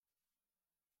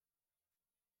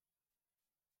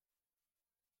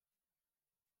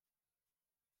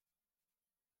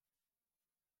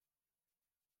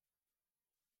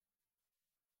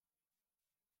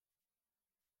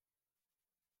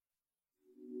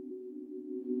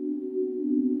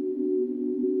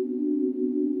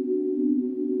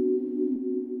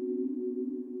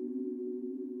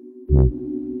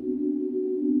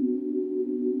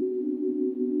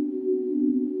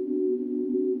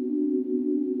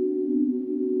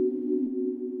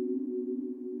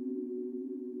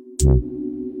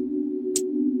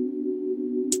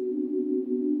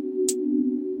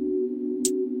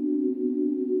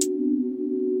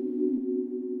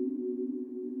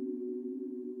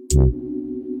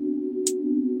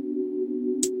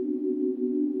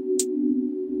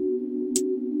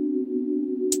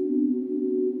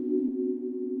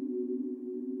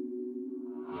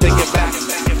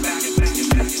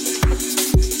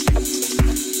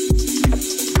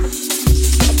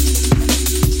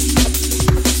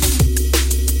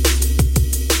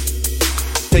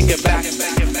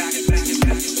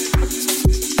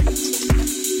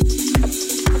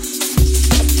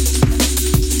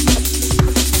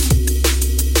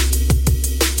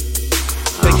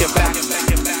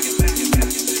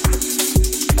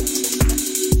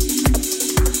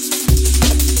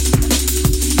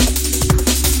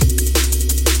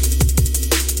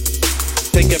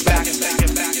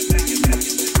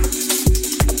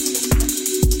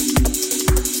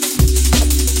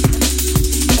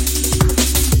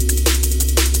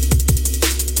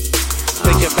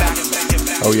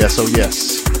Oh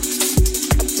yes,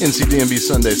 NCDNB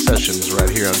Sunday Sessions right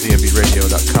here on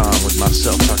dnbradio.com with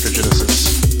myself, Dr.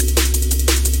 Genesis.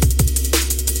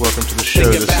 Welcome to the show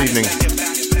this evening.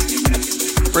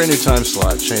 Brand new time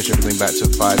slot, changed everything back to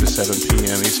 5 to 7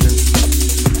 p.m. Eastern.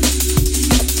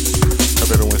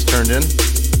 Hope everyone's turned in.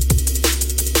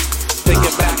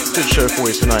 Good show for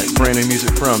you tonight. Brand new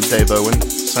music from Dave Owen,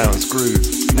 Silence Groove,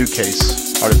 New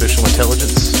Case, Artificial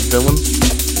Intelligence, Villain,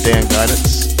 Dan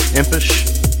Guidance, Impish,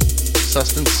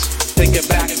 Sustenance,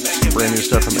 some brand new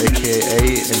stuff from AKA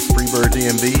and Freebird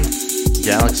DMB,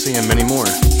 Galaxy, and many more.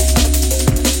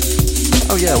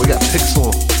 Oh yeah, we got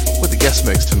Pixel with the guest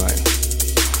mix tonight.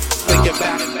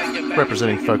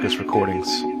 Representing Focus Recordings.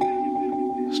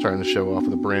 Starting the show off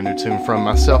with a brand new tune from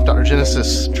myself, Dr.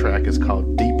 Genesis. Track is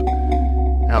called Deep.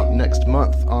 Out next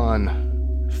month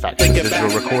on Faction Digital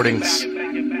Recordings.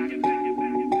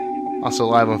 Also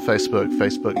live on Facebook,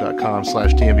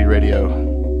 facebook.com/DNB Radio.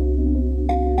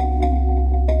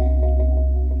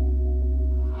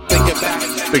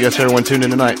 Big ups to everyone tuned in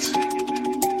tonight.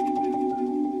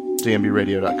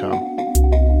 DNBRadio.com.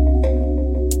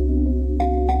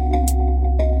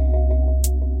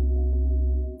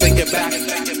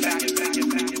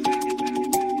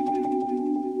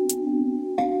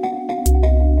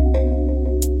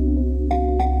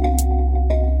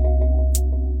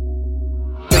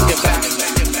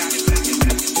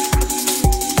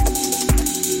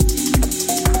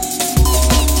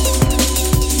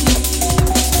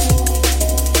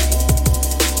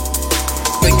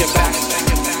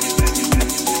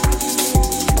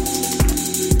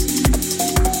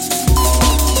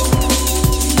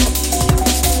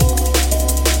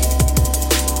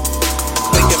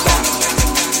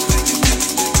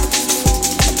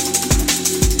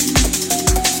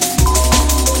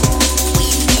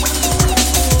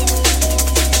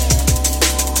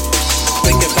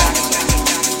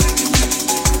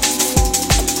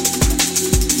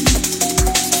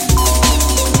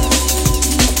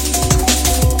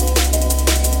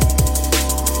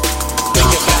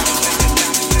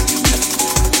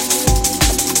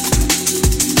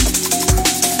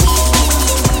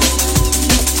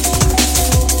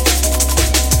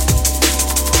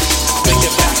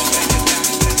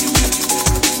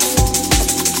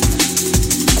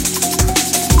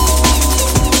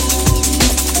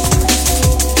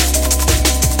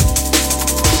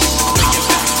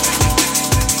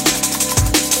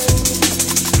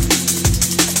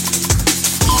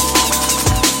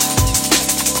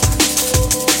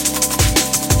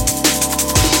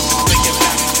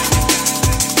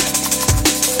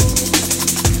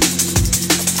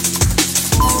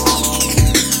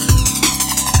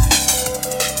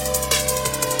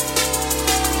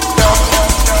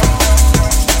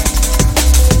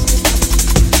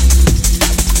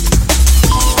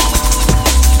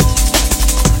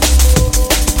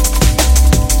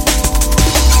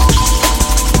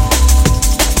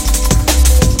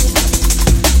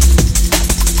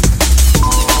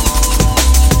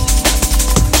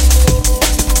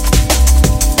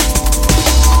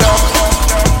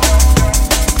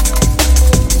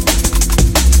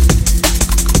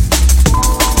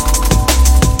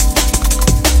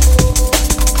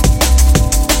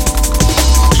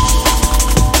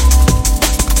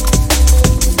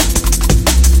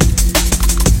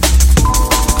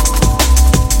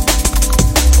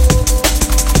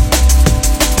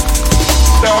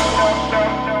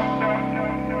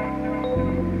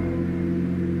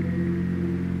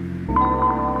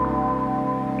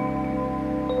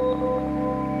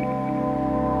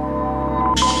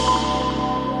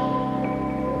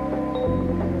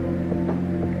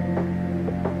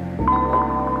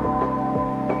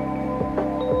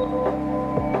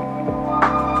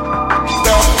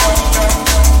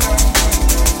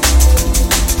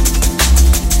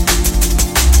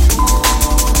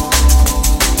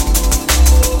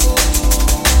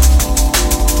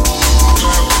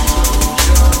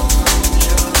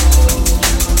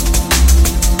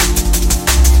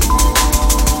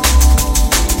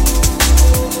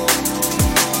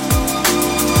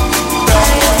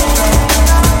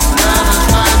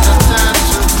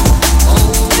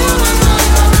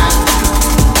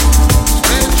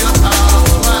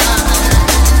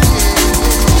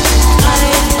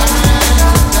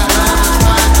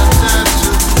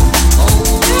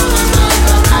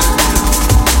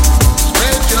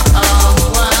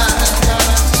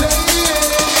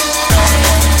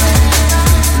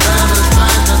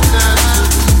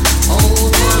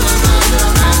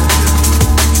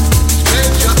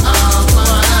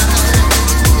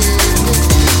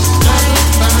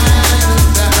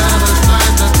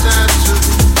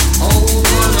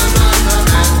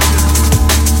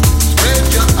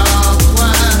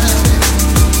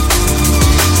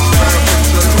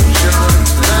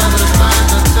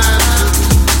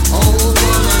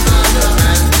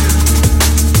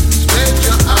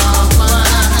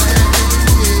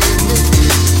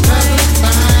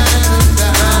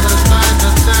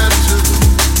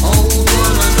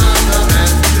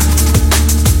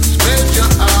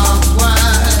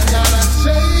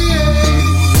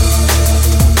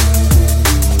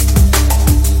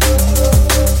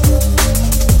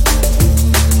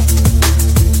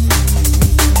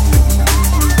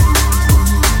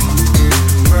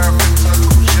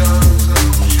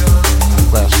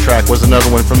 was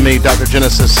another one from me, Dr.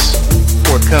 Genesis,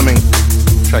 forthcoming.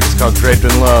 The track is called Draped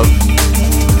in Love.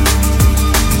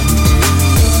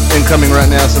 Incoming right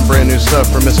now, some brand new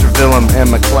stuff from Mr. Willem and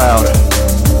McLeod.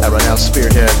 Right now,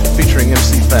 Spearhead, featuring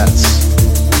MC Fats.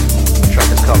 The track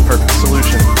is called Perfect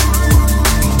Solution.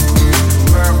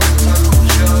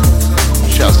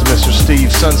 Shouts to Mr. Steve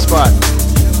Sunspot.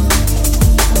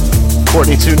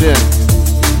 Courtney tuned in.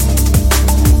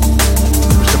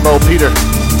 Mr. Bo Peter.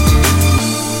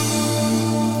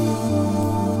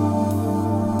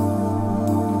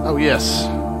 Oh yes.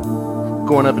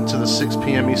 Going up into the 6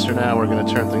 p.m. Eastern hour, we're going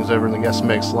to turn things over in the guest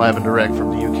mix live and direct from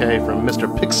the UK from Mr.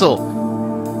 Pixel,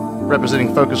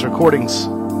 representing Focus Recordings.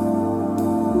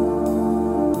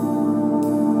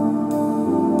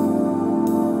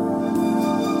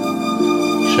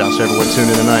 Shouts to everyone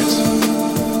tuned in tonight.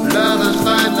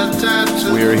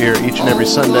 We are here each and every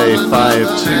Sunday,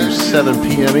 5 to 7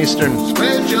 p.m. Eastern, 2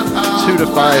 to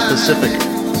 5 Pacific,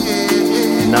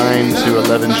 9 to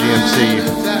 11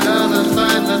 GMT.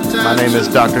 My name is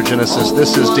Dr. Genesis.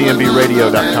 This is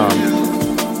dmbradio.com.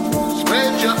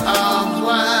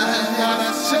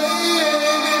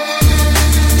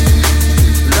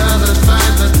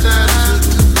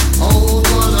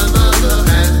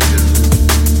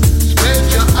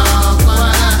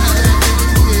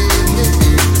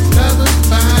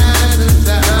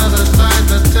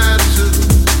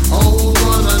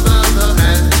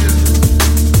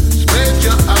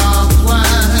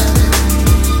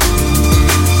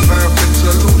 Perfect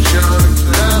solution.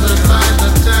 Love and find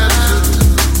the time.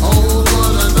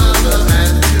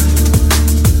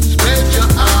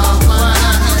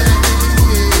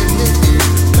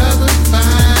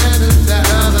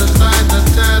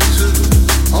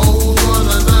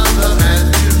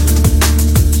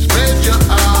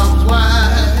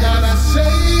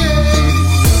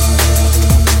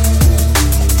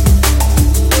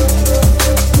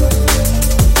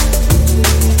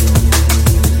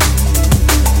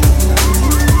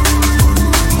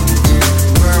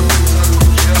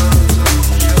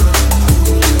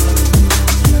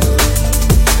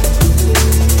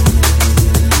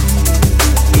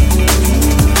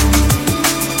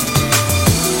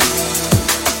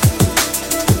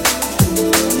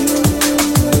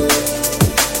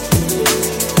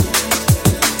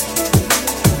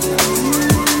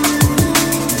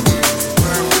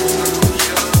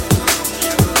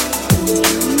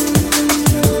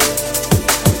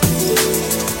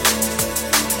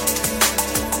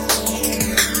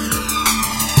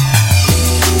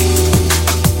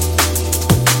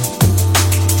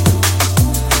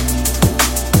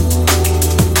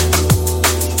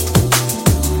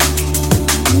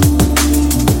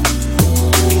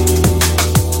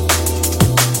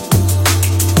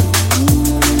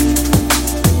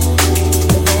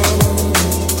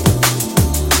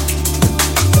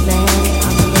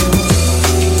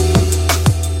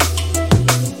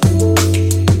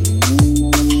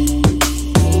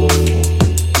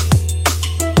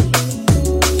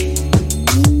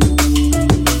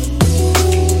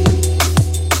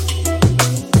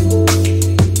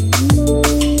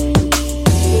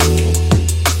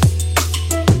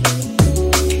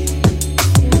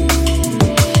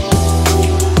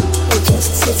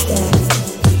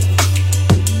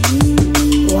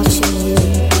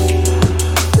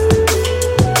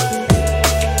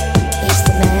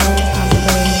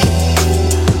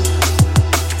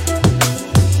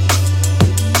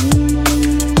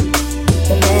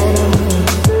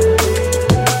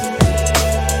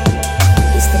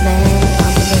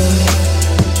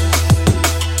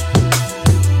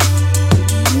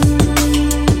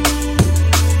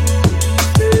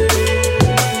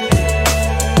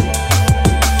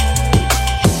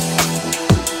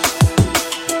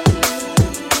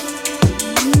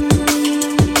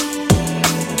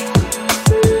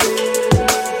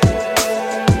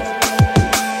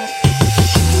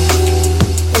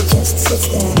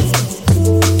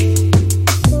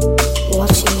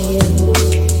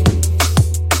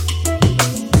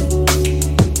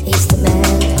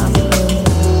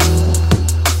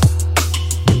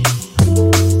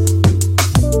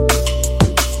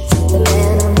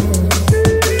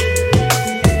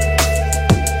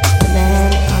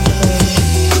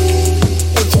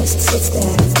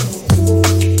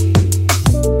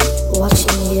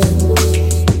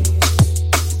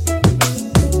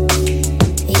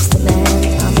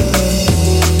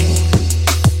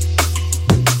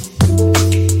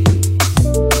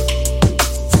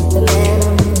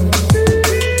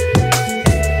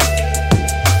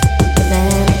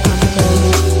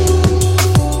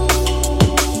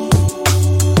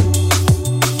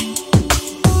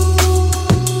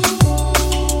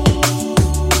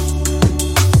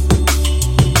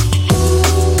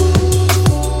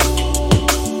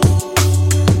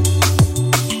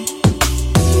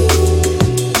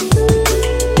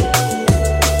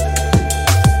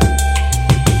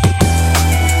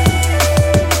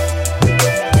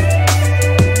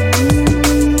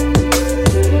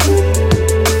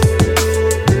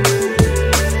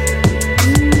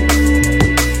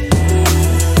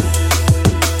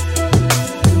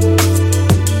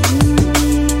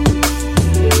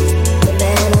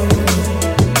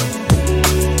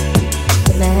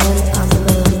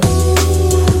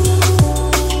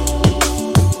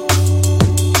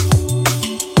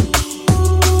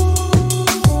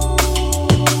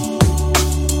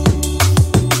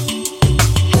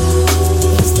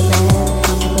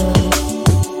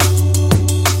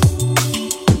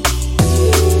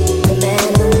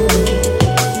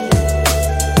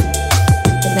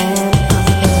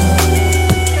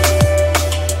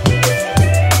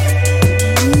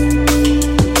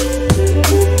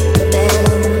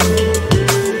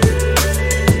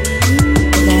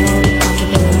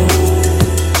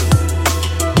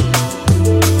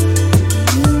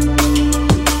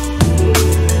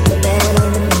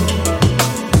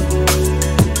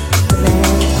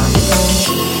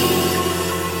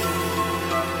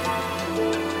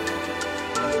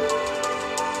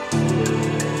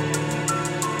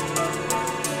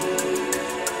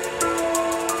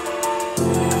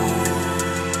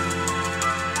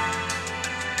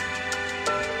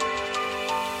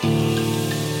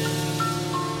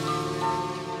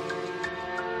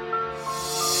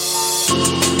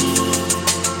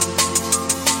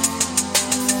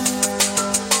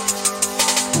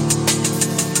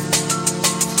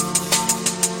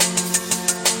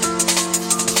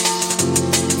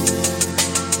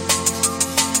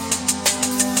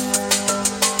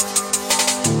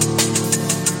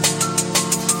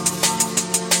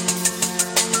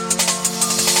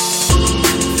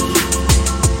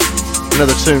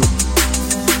 another tune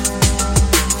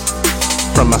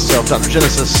from myself, Dr.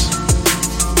 Genesis.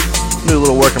 New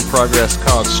little work in progress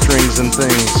called Strings and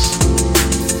Things.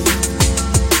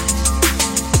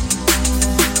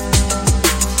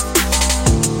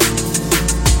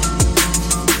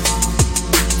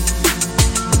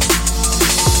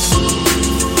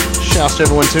 Shouts to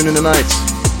everyone tuning in tonight.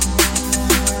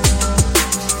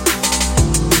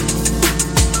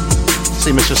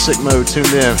 See Mr. Sick Mode tuned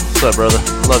in. What's up, brother?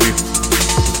 Love you.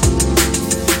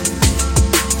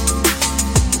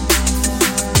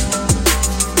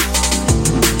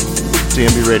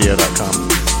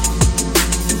 DMBRadio.com.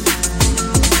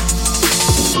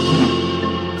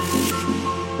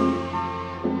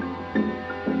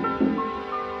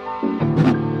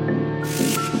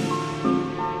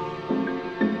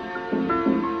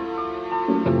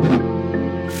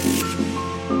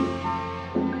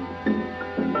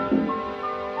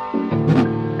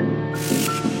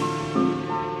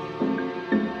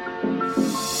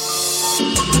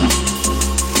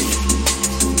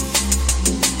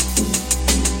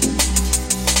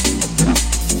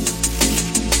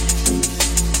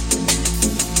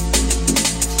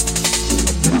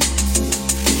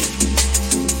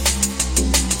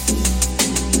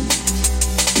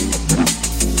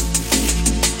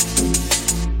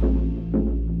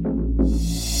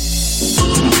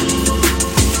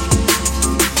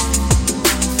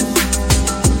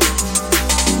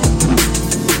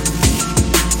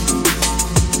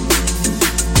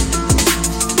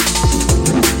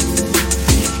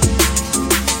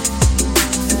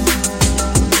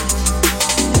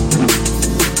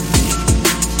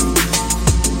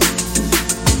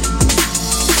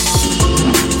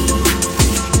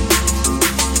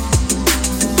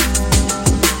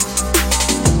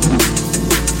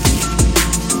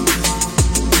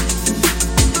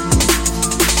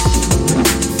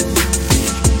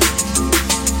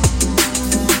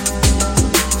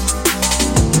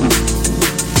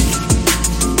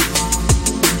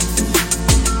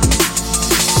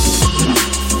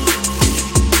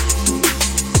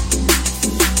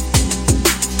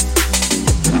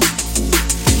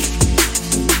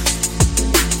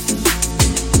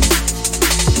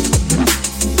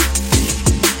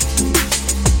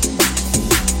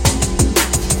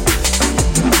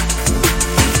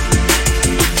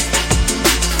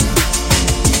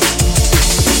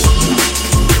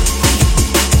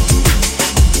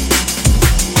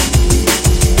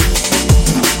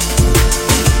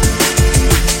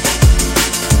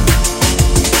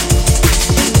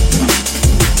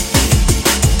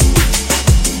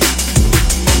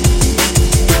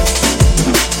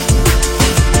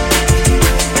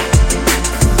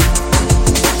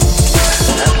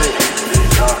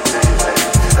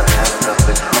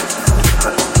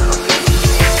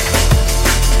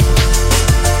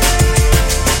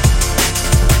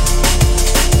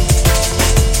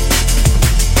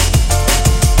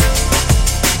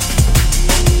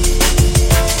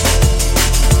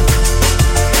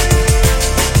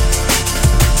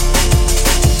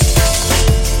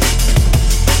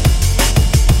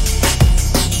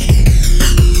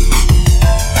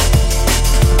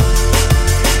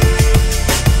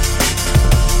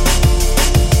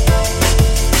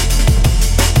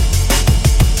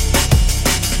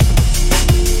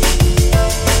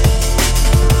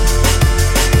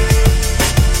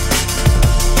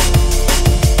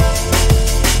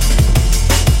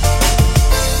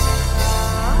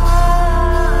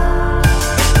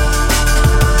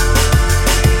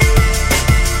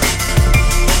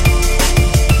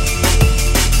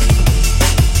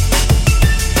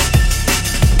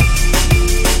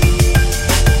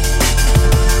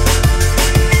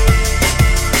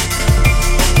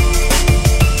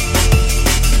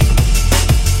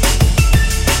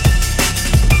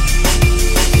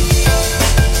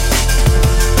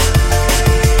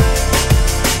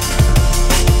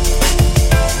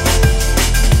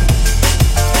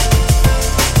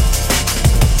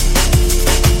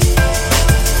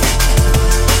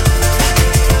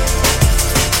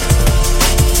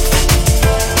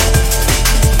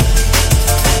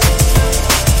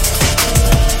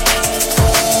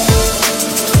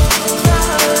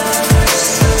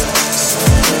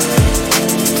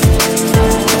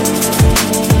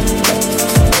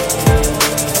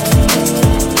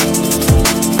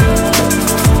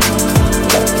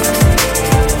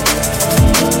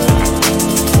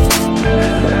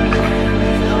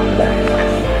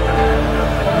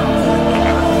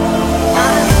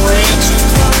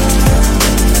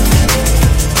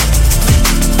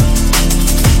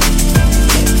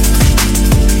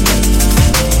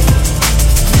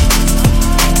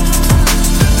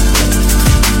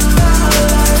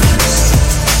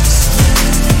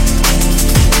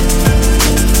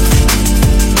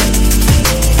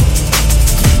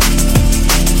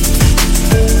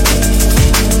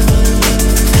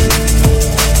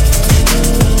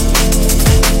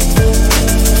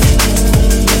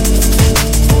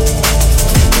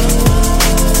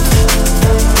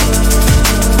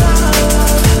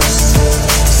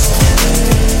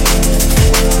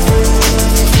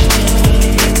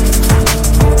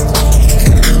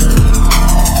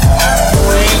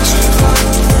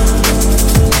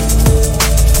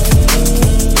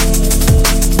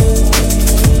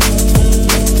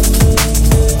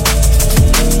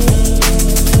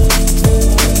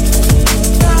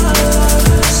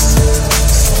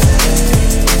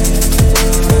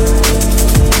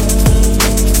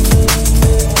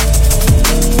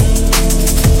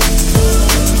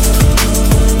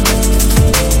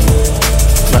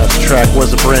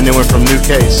 brand new one from New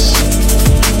Case.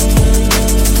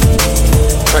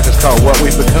 The track is called What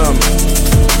We've Become.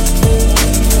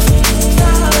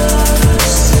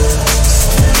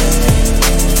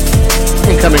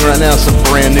 Incoming right now, some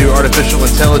brand new Artificial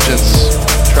Intelligence.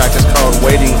 The track is called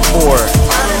Waiting For.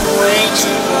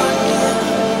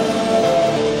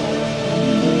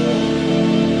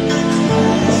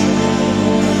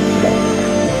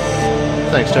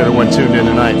 Thanks to everyone tuned in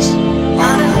tonight.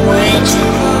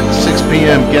 6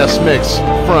 p.m. guest mix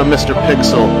from Mr.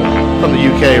 Pixel from the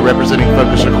UK representing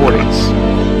Focus Recordings.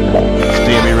 It's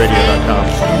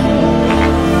dmeradio.com.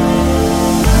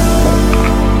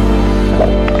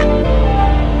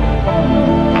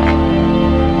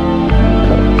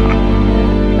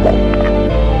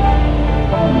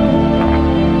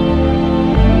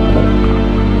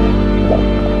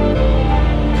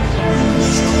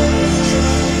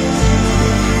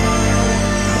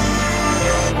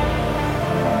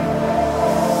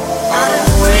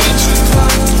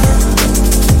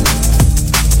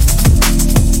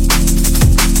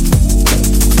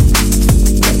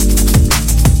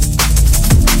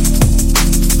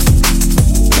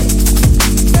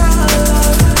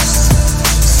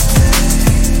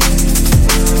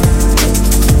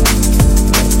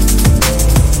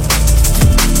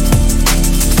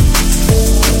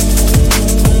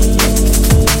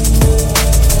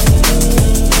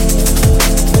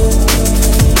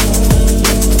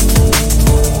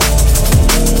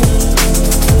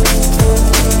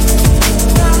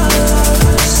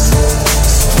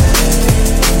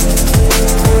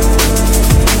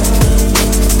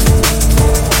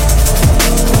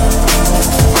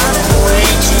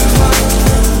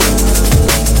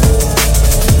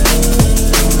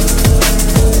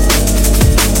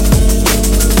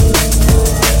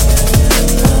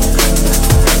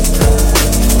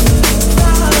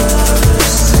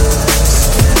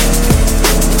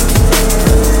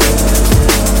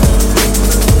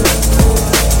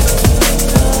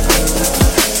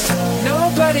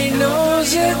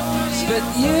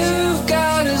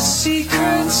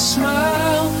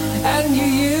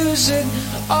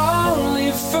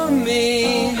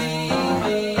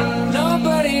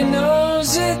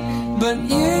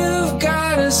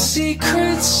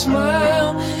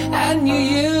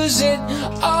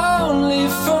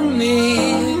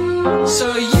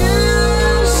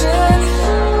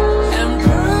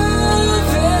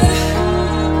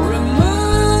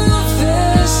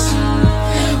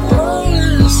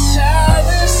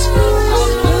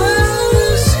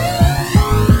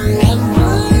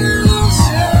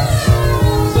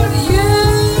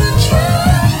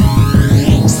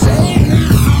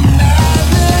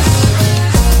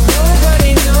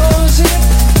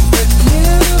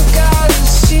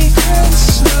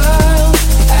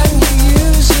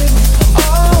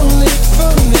 All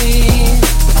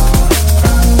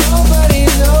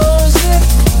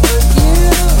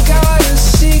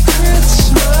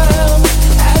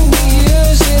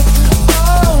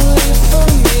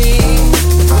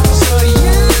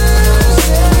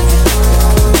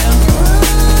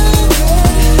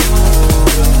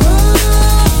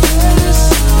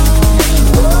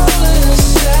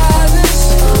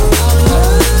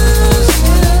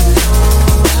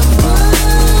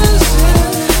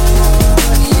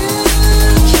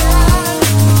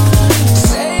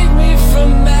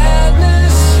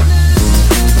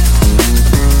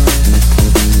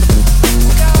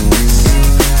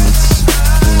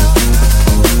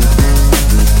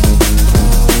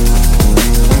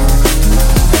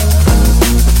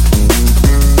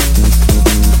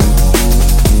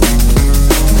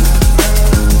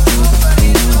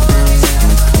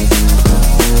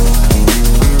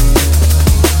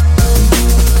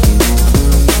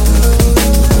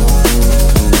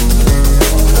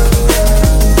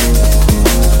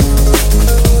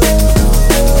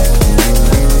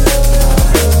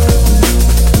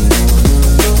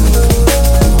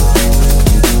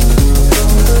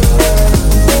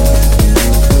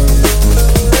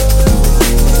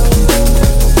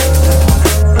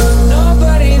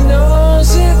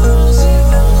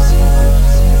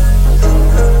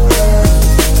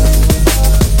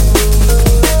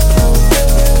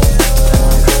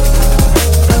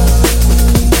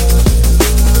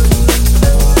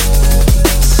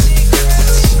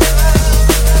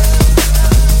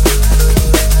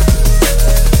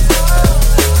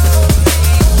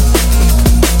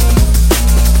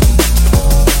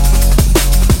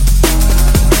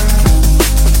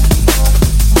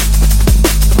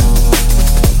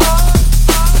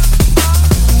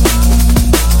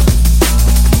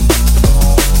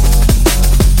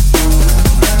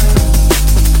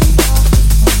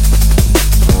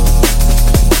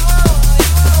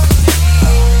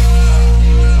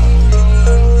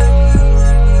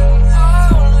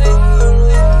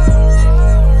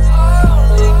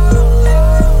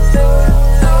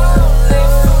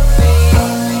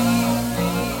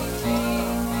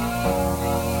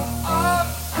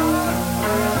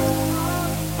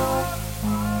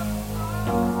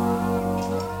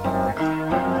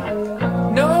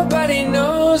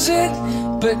knows it,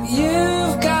 but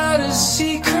you've got a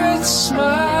secret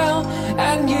smile,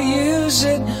 and you use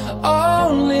it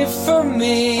only for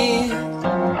me.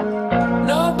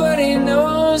 Nobody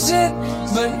knows it,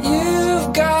 but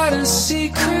you've got a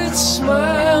secret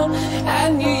smile,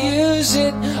 and you use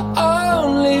it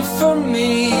only for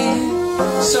me.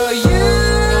 So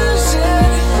use it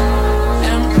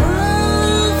and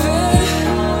prove it.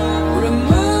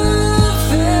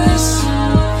 Remove this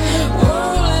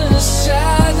world of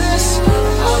sadness.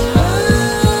 I'm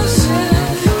losing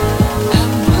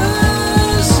and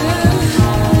losing,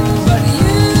 but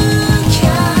you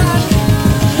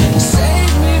can't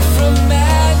save me from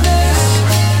madness.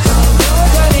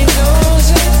 Nobody knows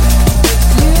it, but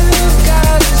you've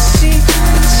got a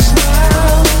secret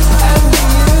smile, and you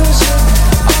use it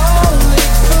only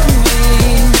for me.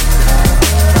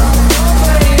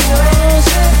 Nobody knows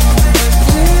it, but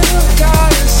you've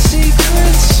got a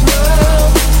secret smile,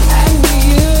 and you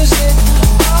use it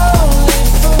only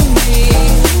for me.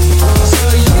 So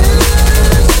use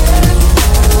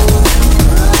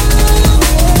it,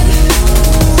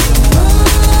 prove it,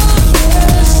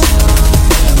 remove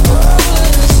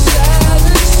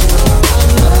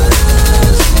this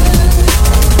world of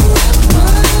sadness.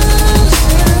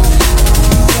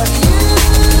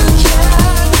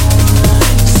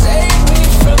 I'm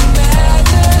losing,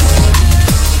 but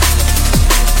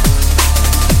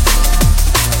you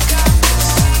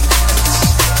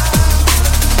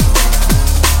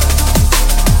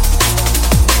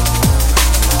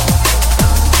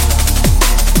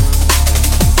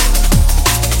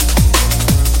save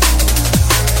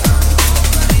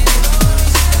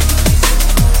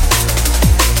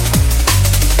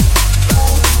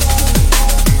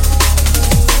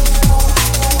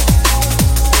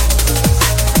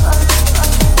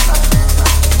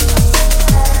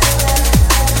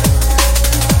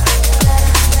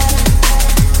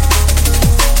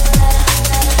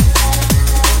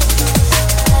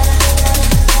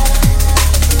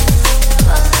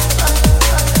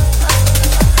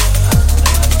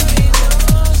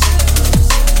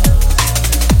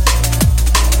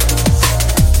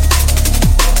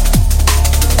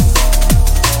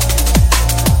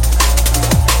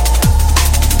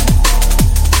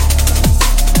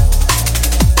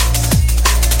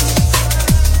from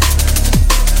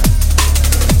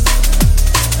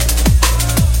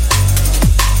madness.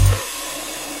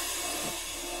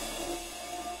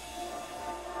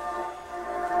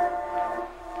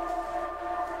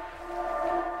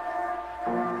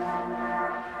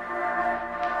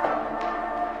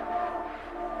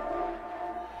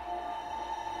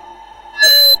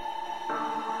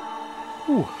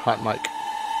 Ooh, hot mic.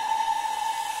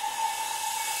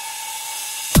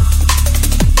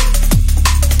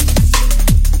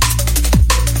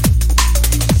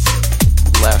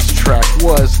 Last track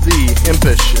was the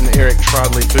Impish and Eric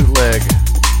Trodley bootleg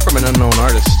from an unknown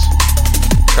artist.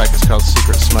 The track is called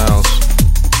Secret Smiles.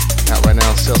 Out right now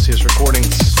on Celsius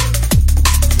Recordings.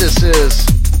 This is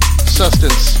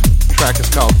Substance. The track is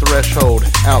called Threshold.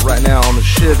 Out right now on the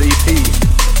Shiv EP.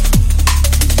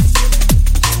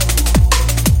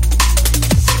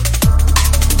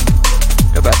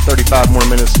 About 35 more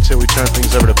minutes until we turn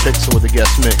things over to Pixel with the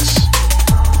guest mix.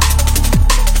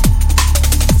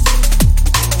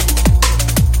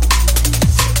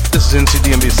 This is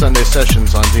NCDMB Sunday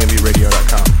Sessions on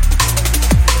dmbradio.com.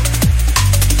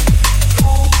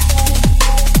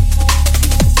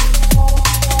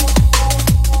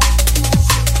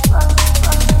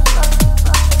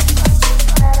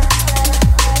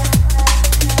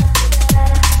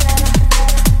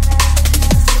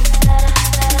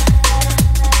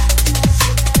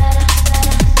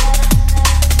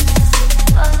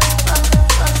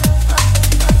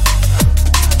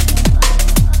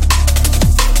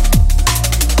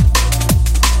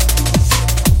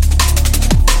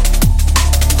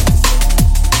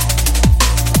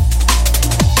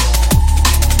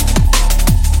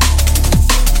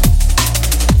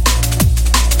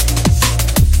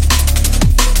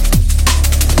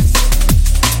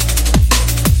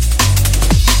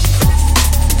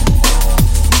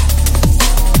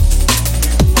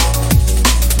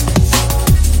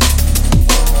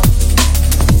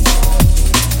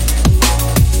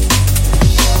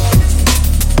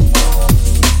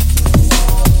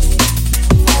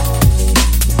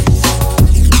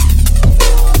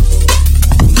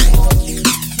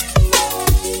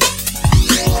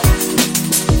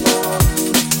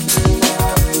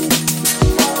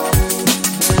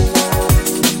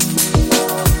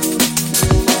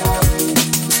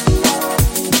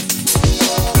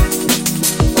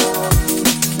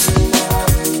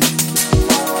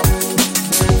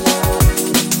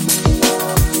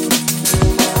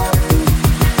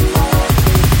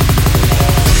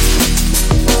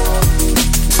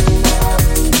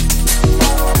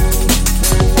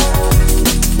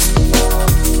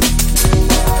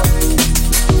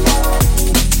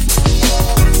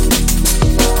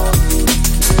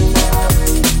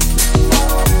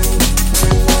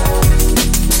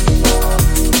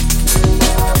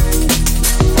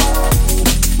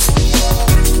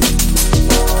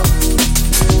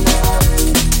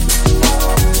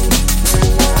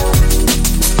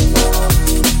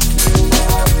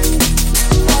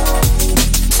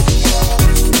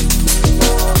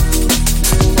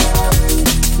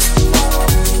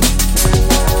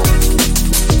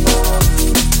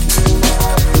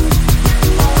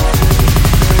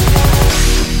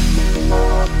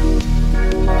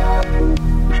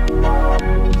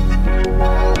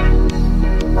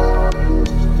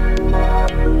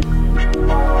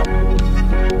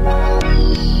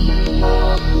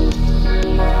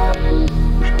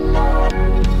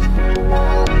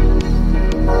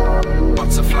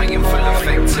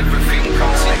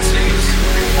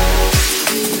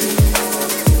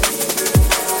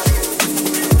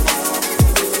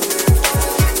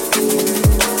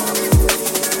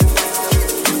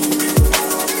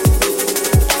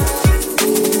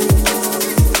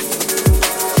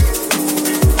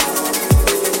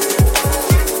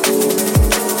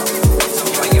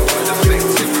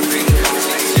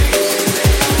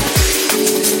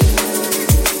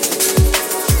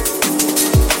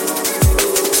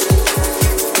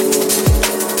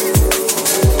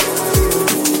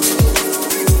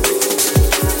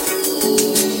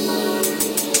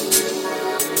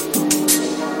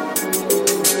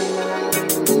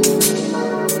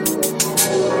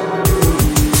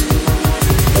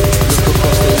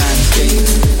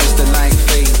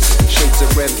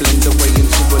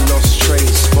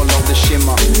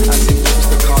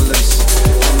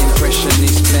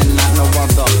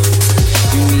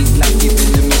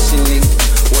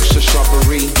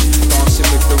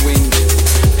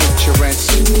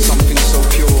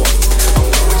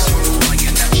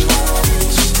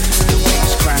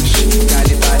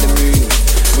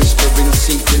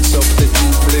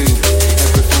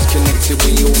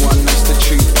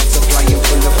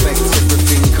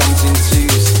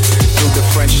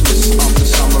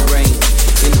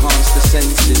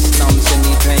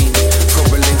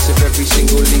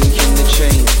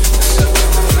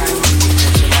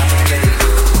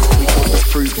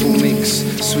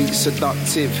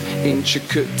 productive,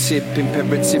 intricate tip,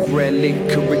 imperative, rare link,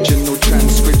 original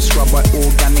transcript, scrubbed by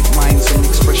organic minds, an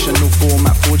expressional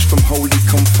format forged from holy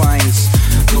confines.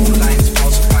 No lines,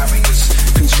 bars or barriers,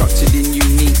 constructed in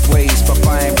unique ways by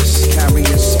virus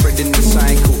carriers, spreading the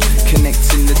cycle,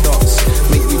 connecting the dots,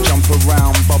 make you jump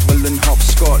around, bubble and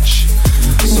hopscotch.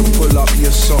 So pull up your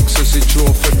socks as a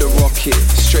draw for the rocket,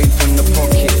 straight from the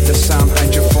pocket, the sound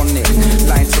hydrophonic,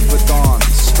 lights up a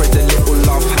dance, spread a little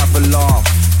love, have a laugh.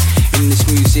 In this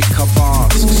music I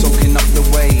bask, soaking up the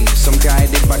waves, I'm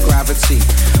guided by gravity.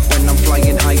 When I'm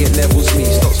flying high it levels me,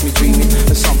 stops me dreaming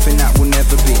of something that will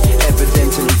never be.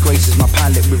 Evidently graces my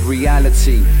palette with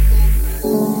reality.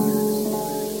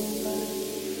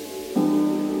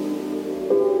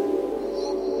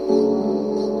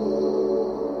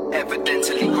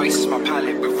 Evidently graces my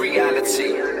palette with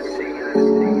reality.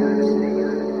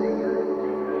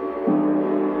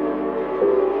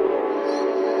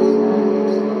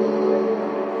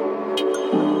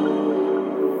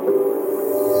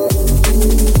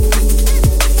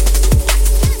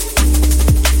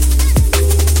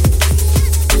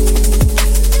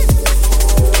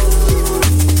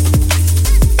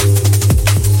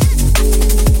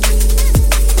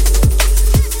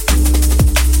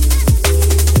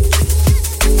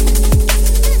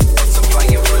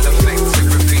 Supplying full effect to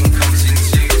reveal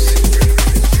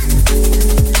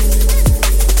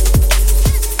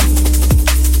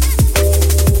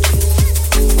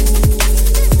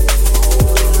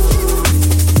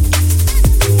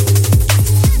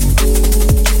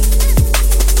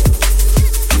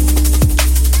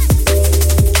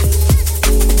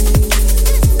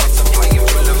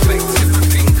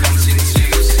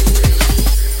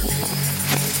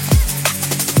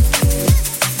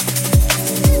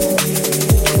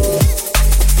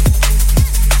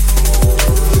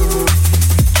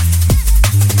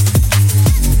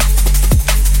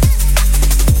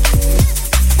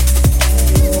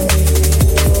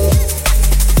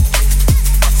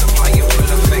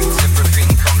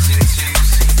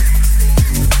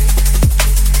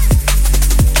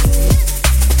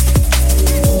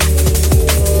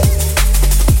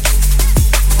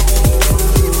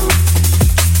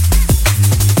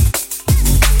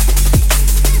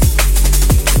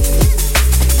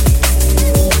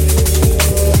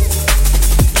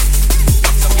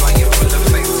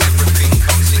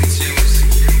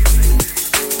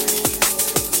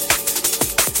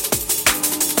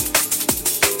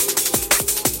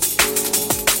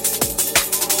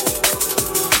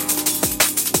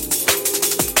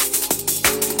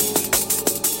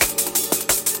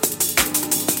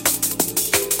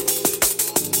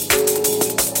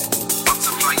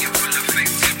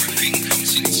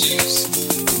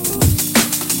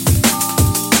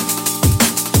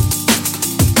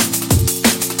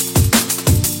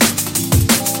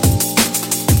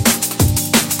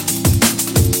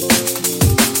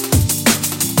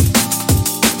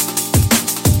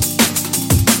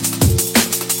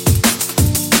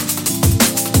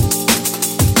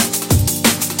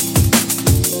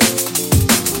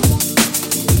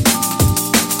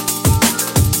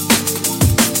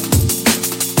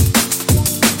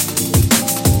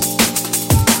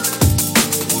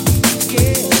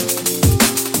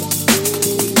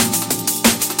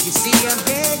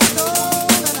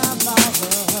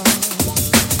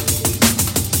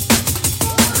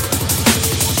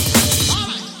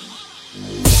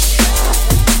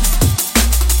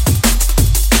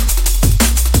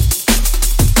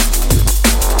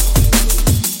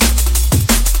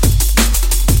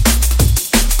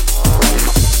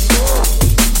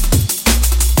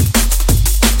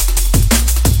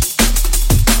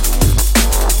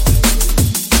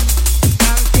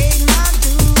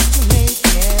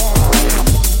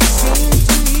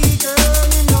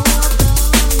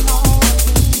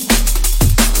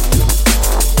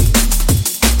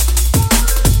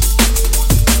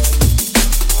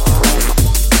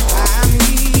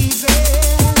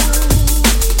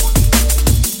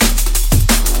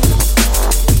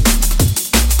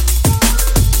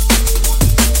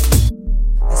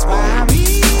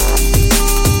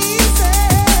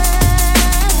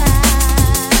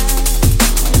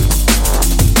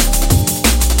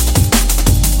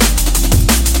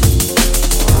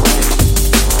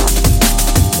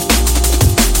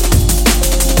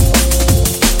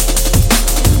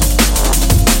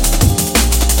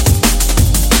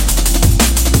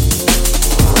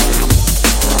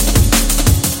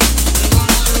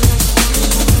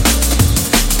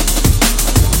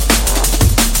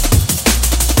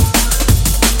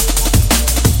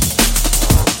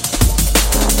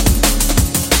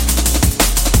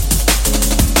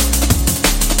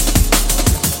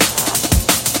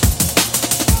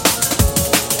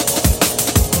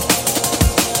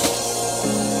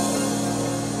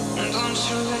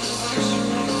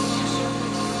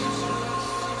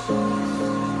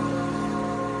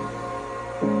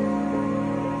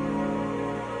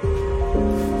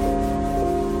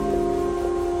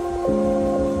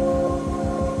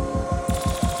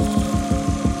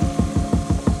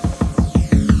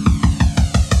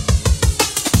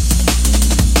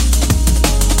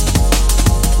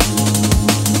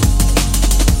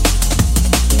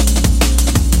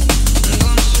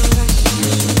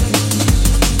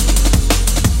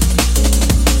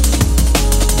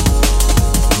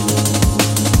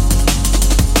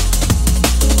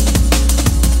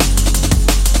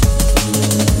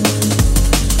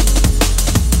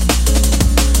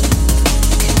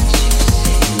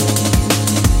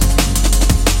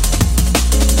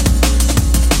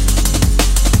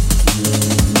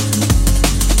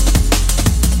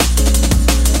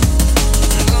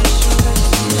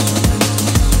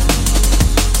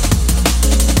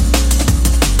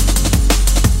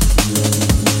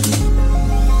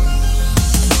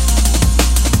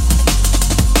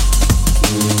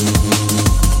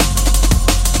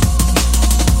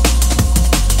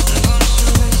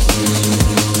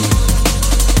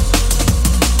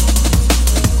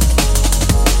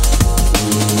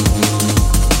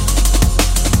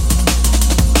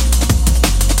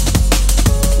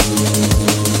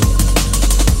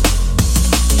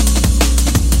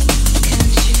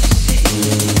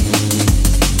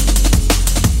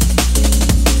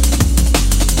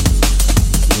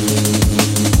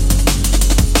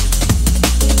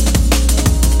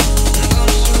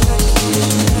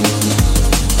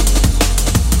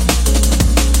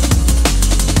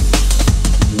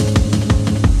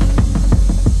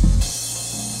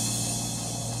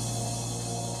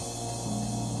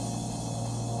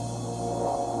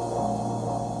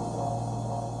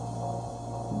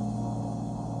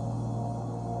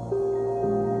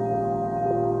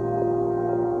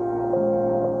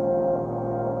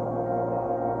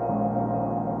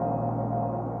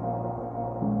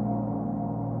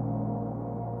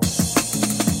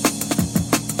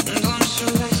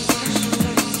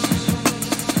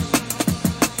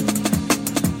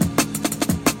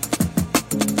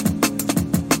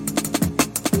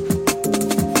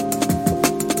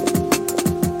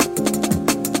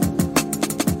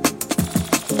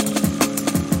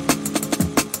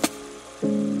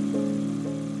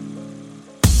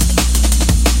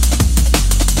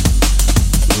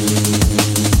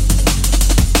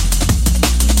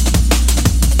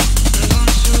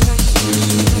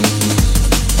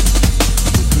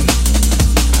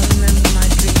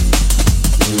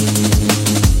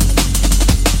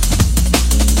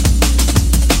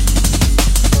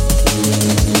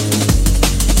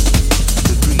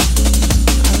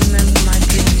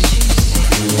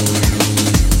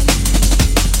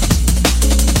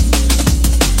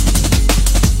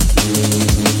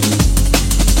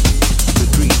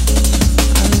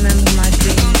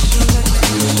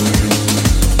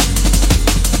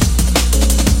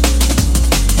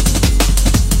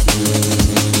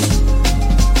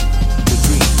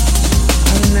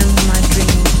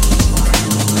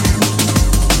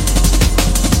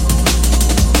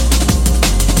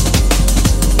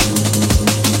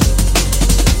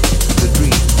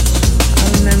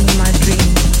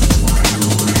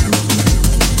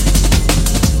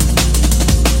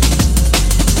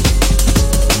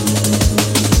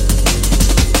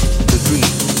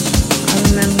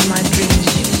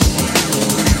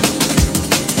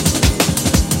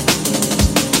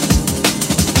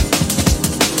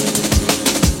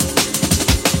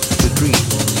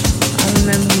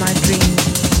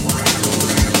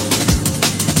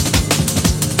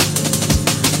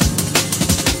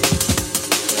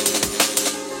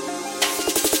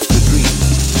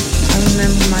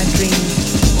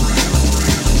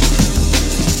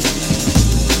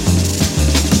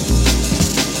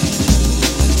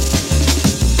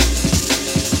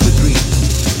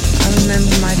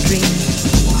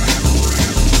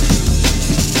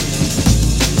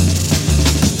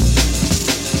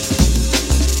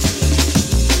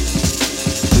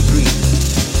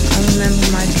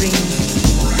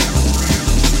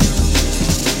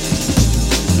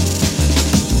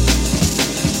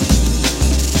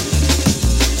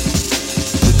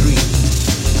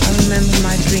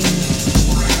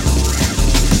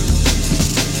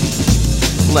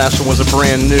Last one was a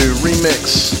brand new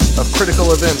remix of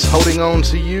Critical Events, Holding On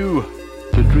To You.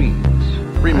 The Dreams.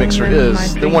 Remixer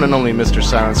is the one and only Mr.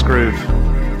 Silence Groove.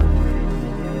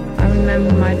 I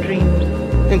remember my dreams.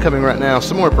 Incoming right now,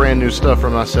 some more brand new stuff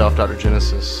from myself, Dr.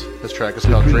 Genesis. This track is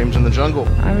called Dreams in the Jungle.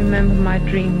 I remember my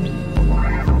dreams.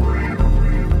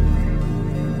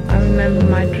 I remember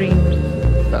my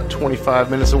dreams. About 25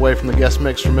 minutes away from the guest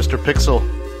mix from Mr. Pixel.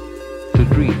 The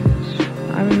dreams.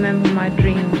 I remember my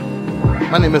dreams.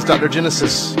 My name is Dr.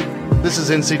 Genesis. This is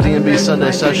NCDNB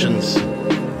Sunday Sessions,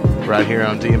 right here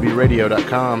on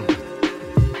dnbradio.com.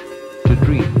 The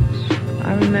dreams.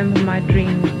 I remember my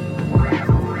dreams.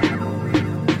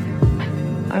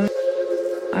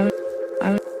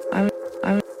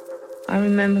 I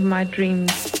remember my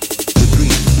dreams. The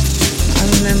dreams. I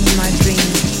remember my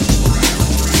dreams.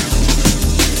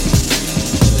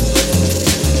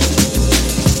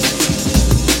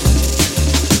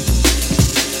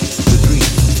 The dreams.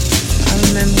 I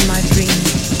remember my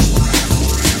dreams.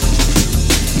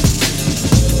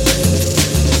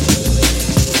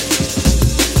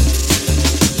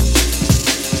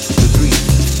 The dreams.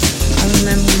 I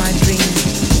remember my dreams.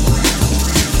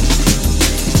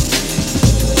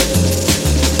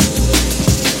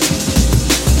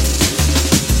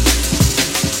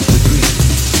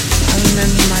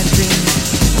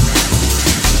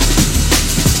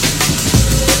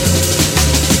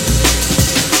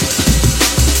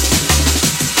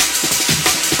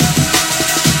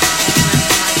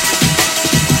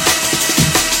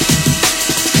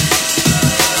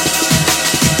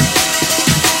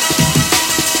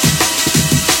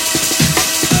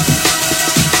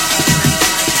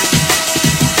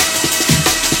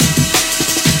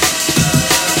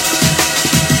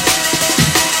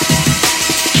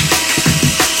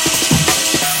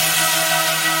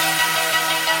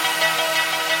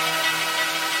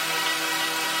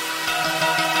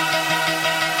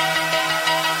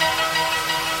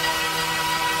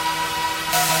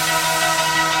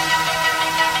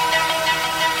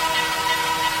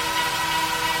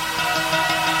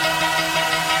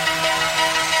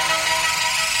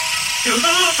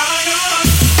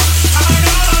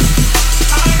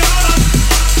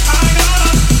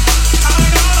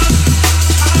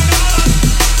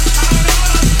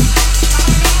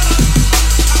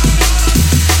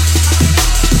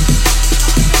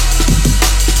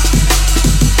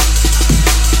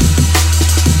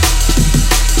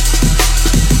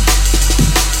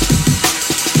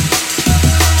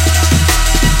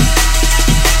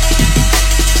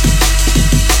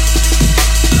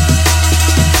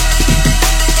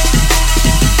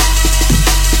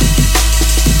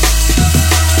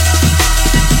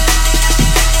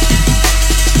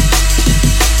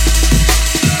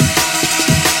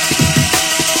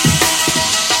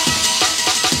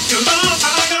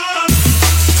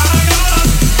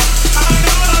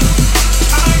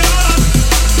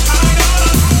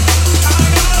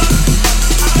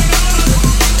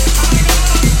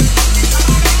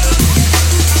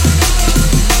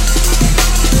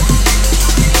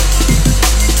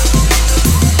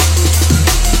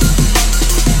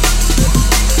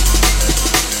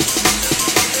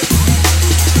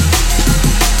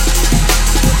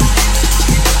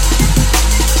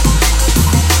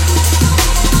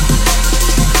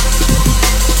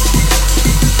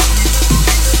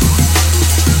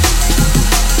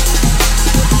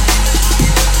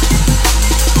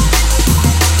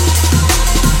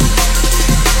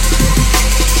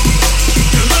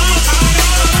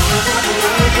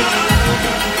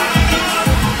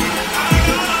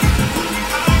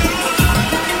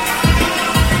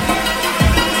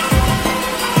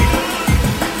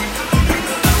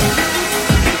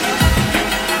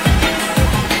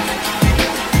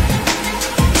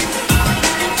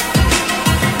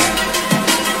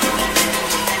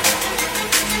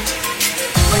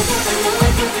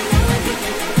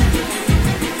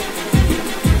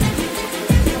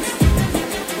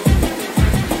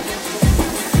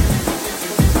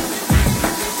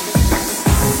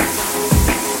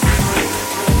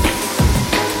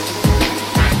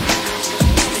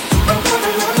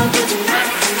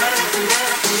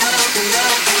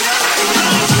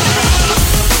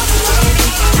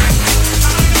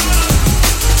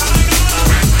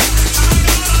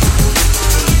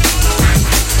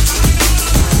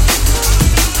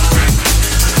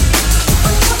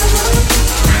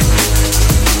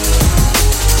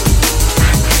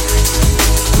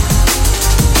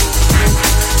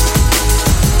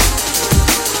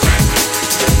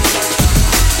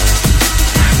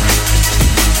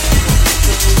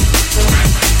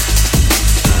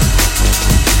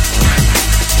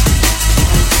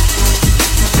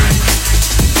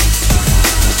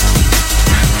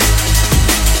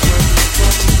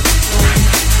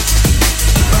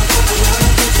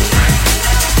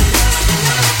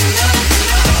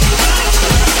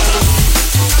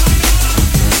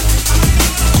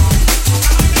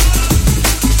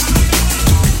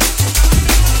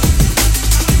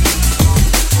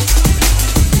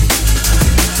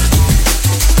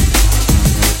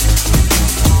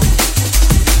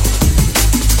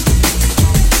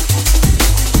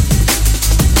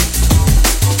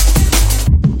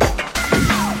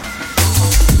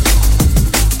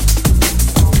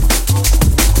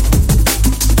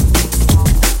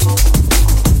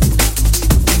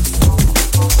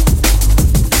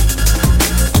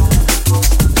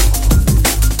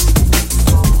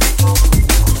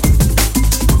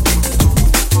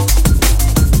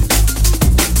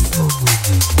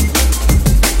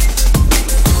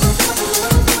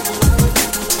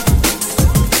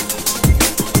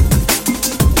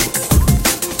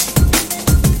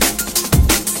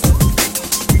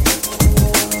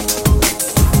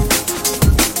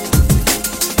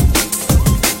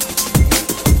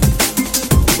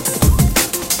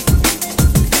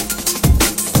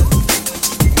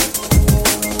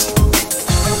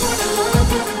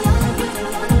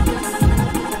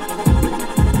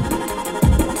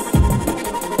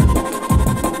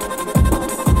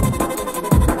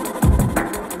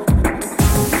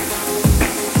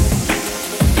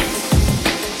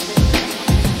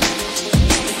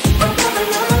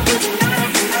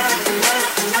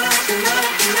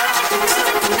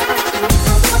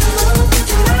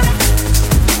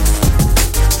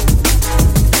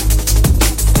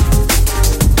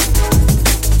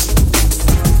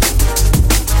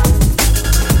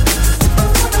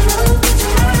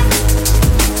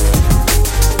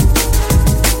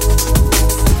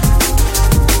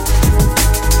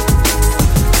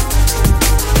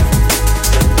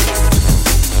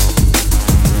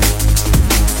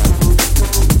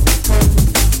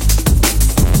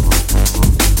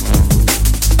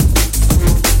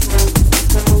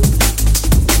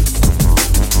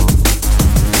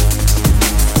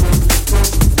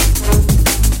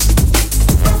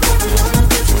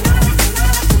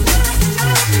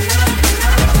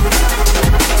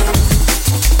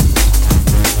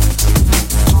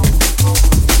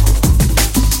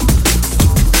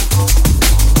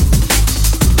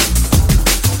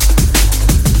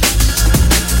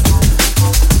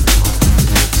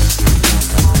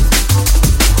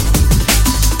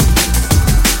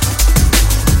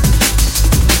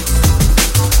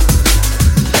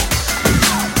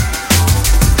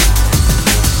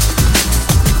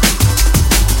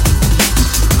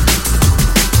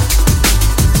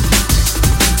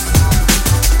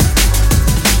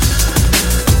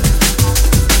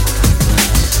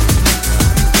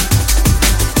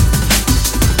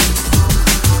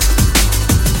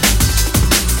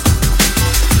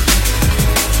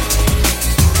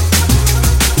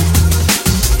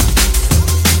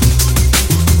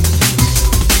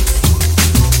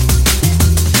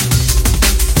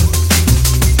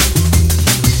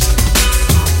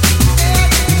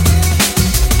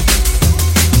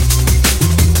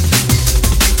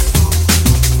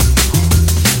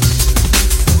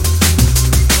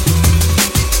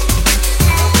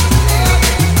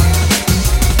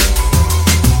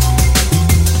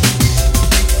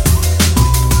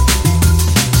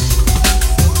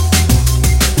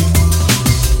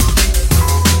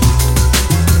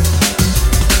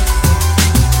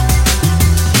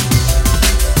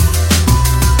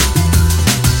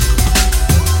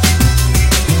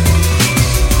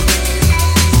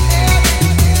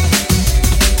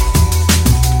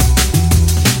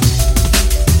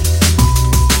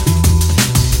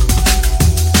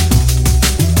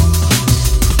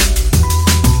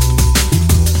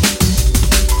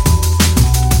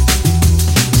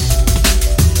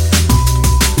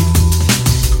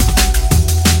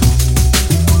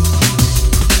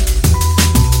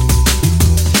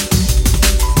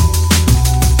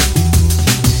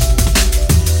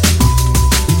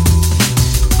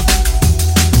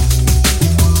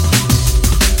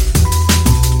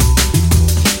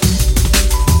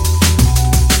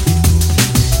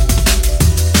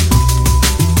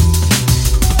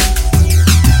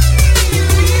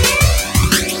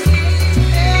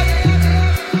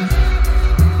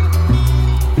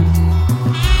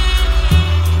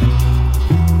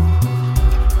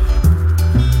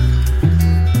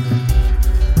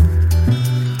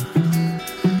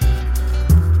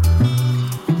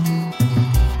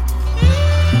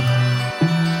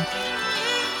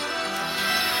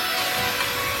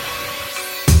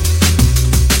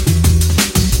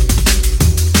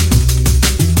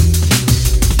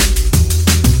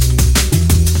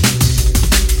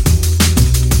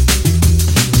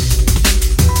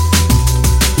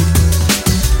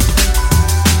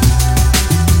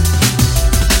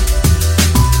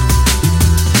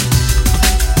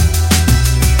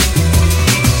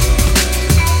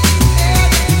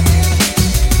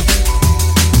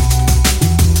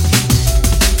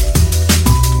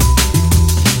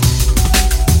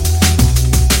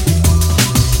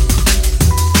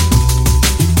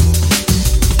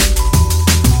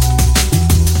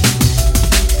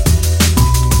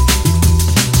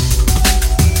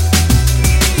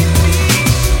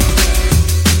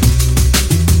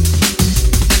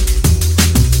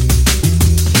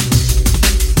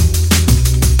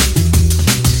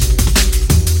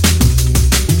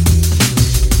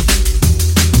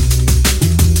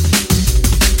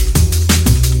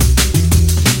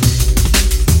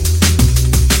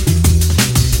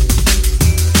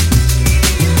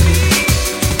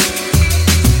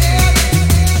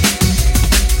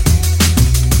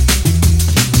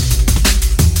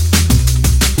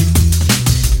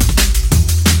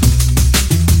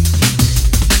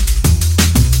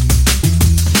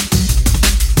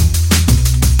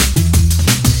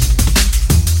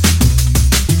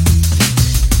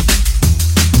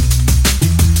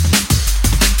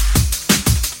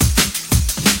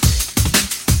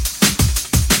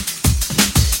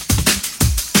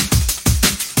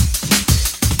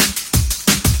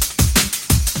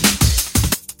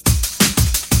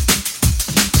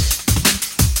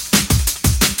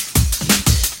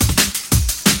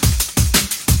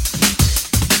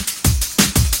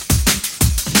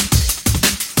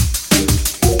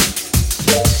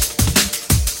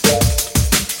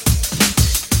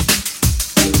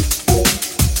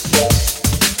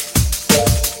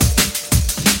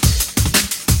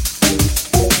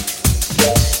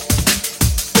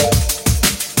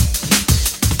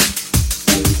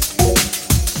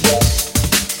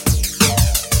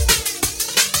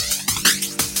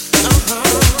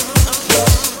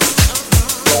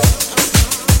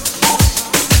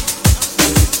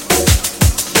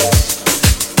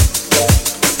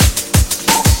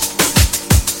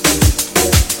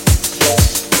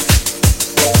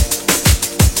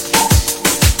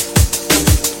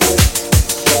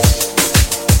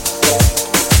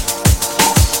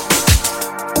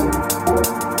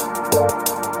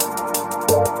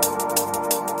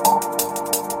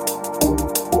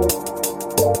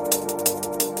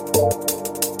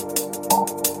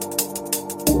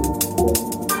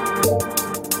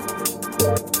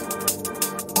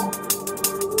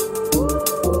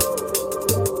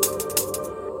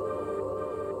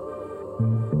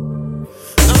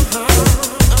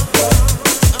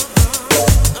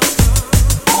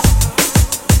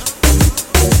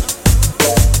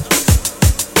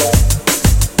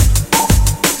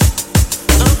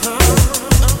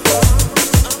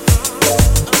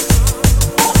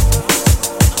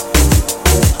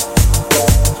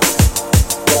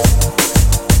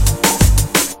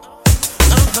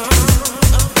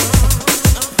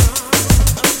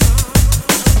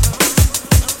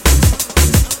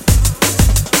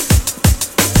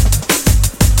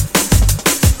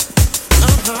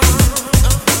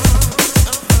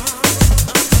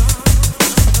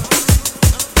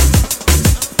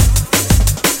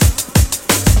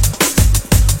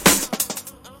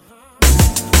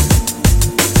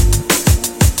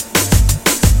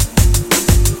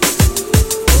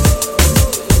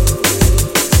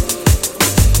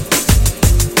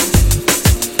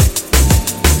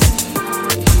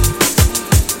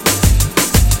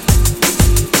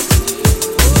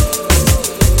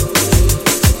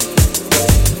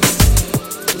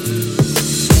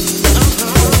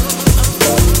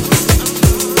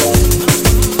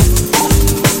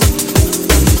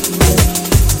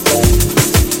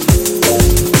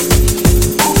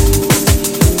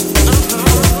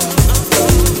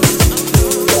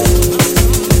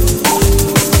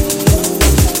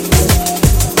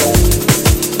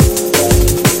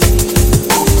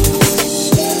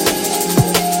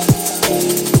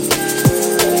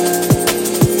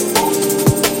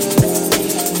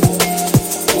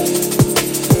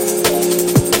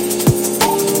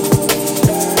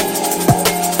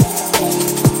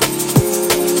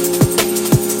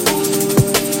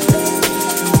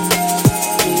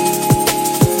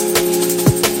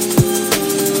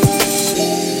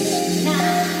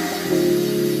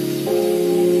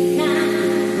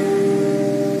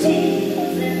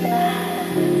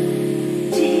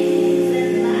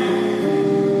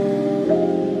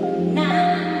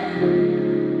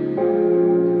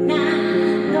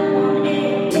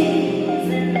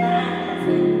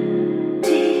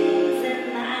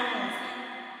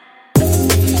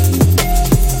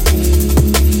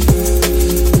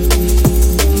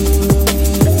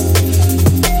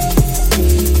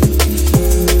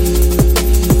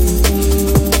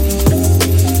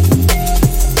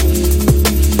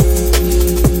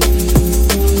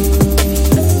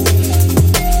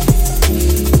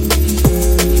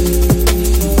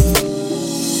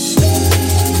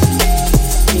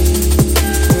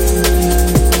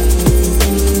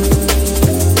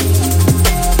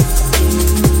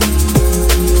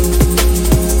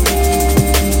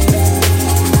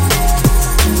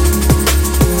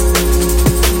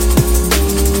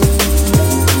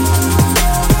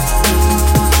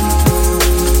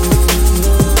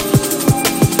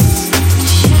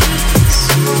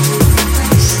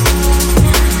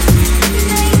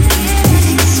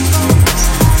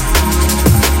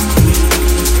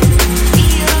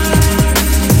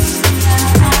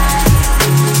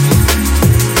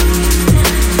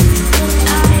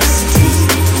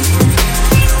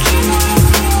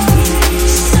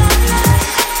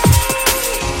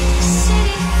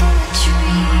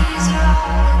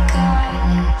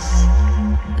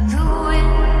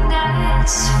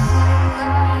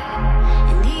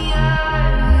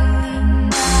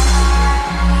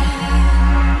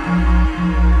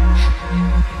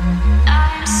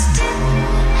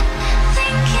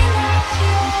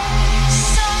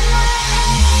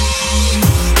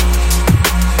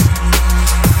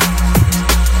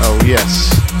 Yes.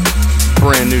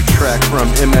 Brand new track from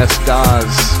MS Daz,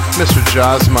 Mr.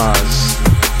 Jazmaz.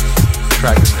 The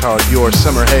track is called Your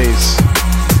Summer Haze.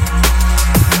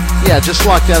 Yeah, just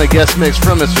locked down a guest mix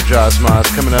from Mr.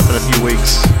 Jazmaz coming up in a few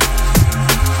weeks.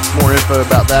 More info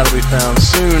about that will be found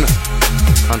soon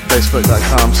on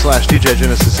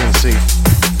facebook.com/DJGenesisNC.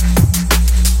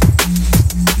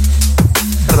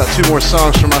 Got about 2 more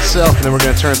songs from myself, and then we're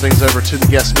going to turn things over to the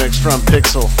guest mix from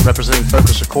Pixel, representing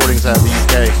Focus Recordings out of the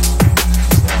UK.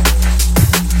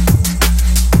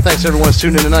 Thanks everyone who's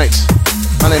tuned in tonight.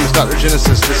 My name is Dr.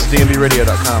 Genesis. This is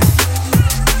DMBRadio.com.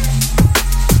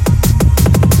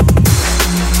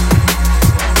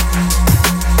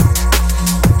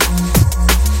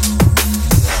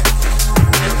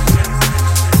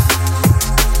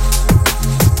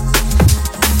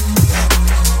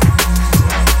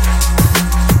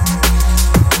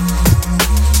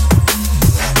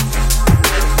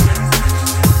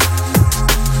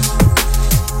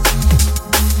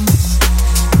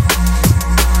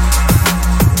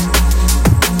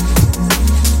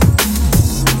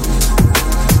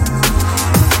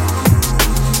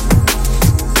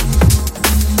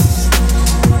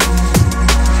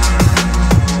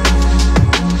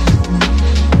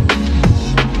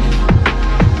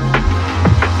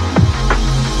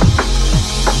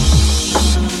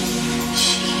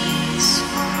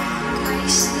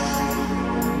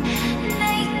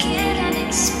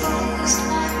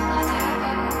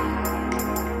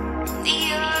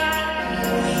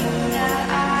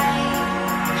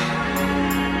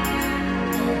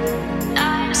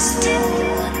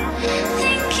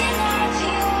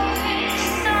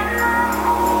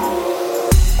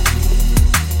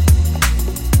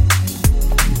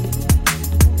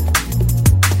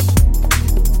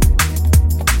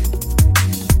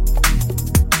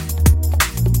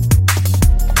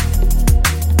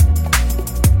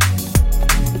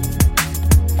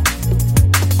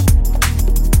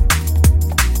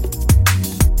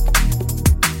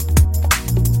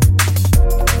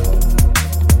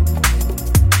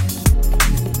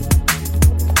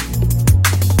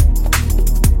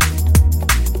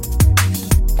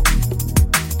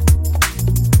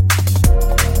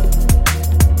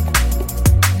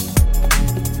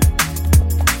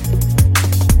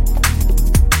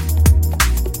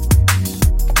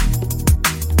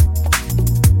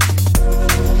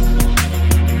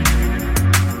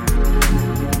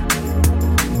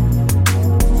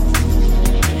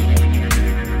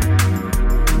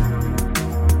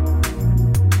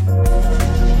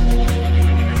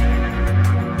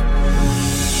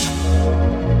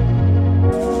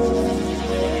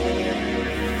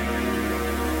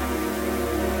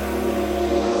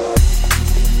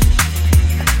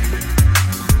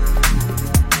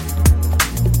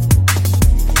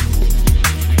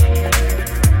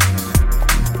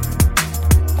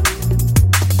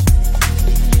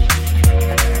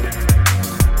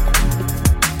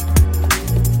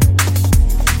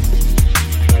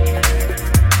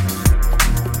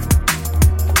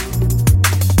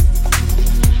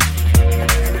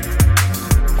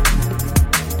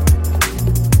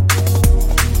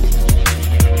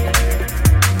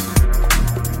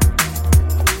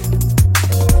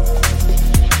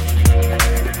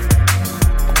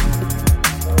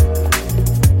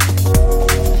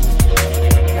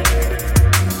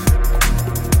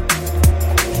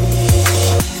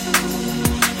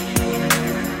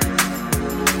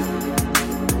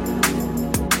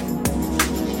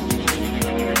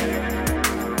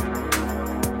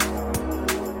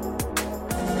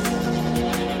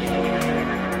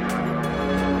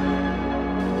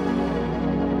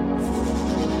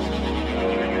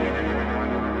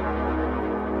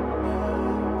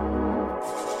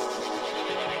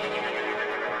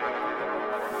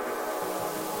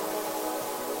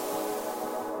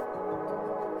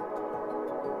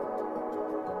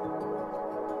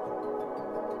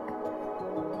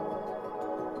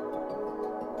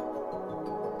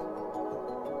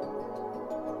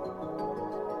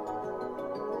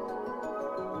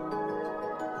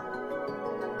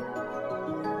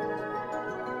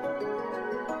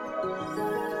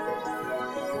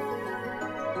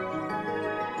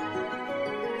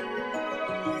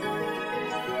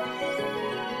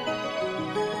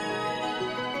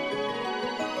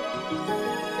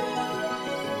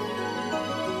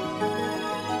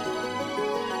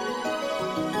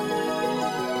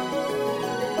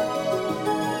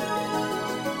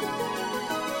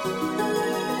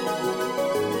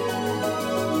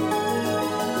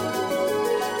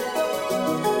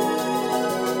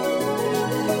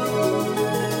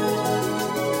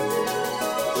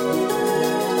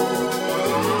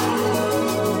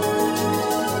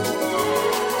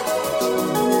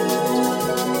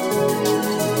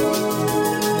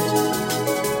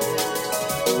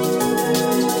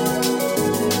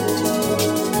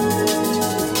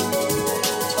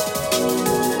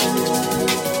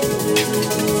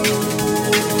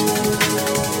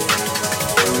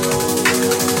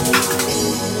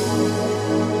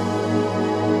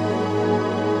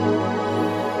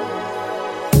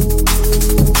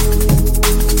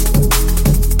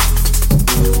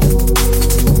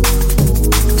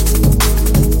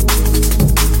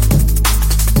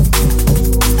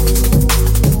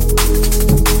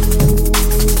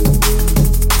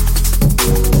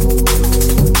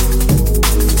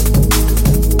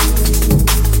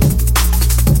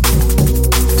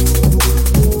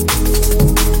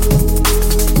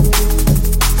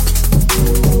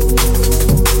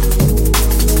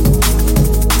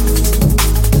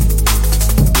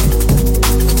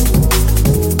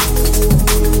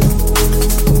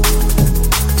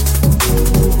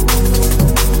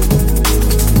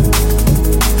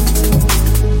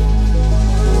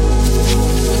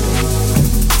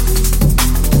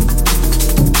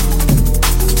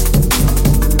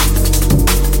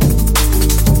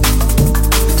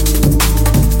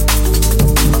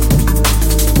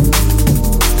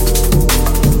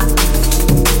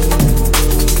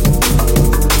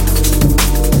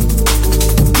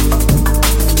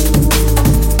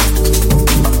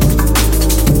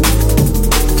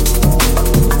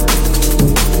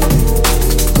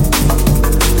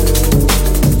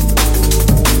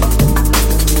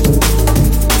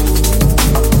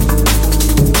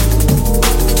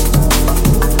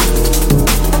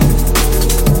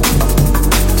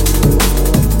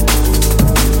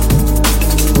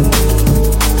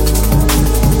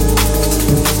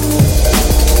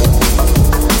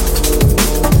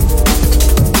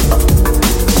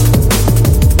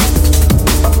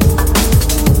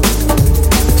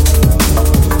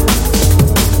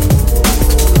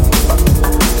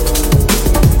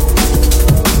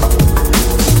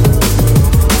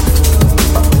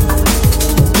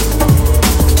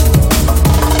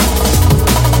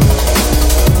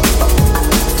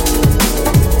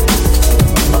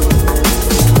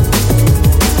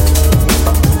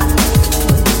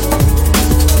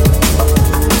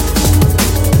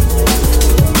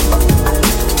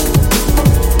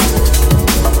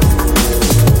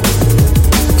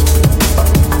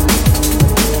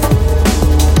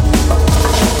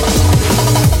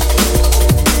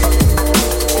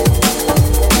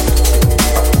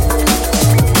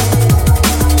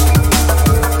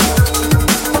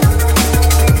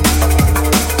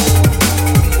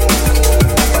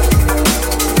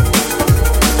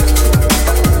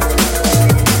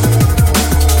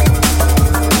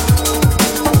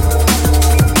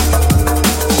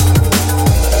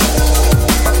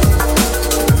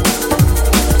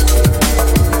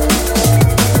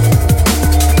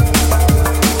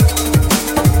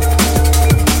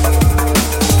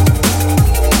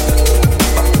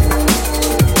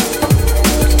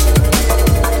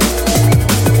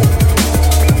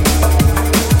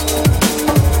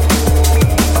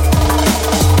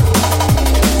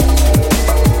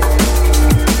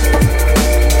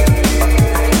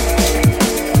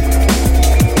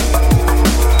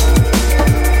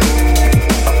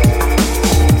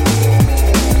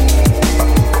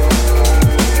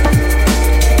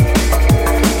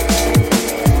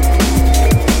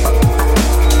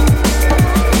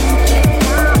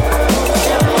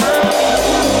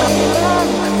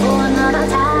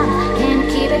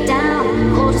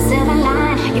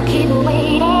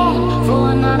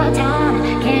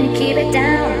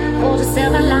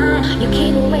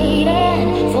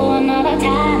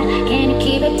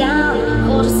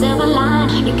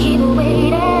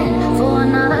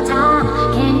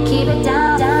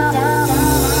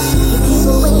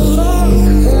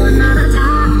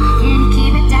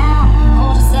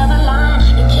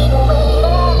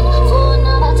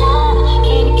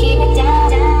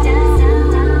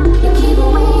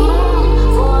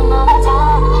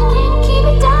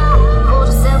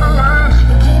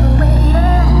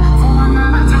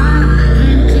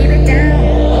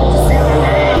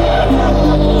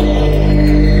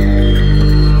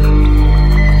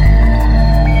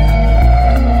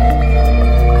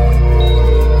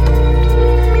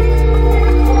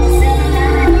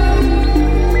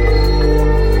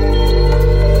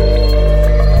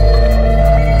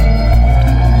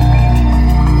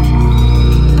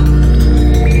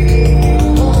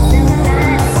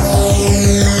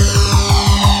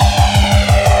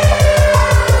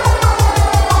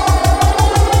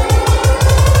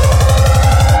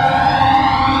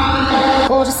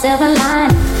 silver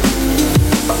line.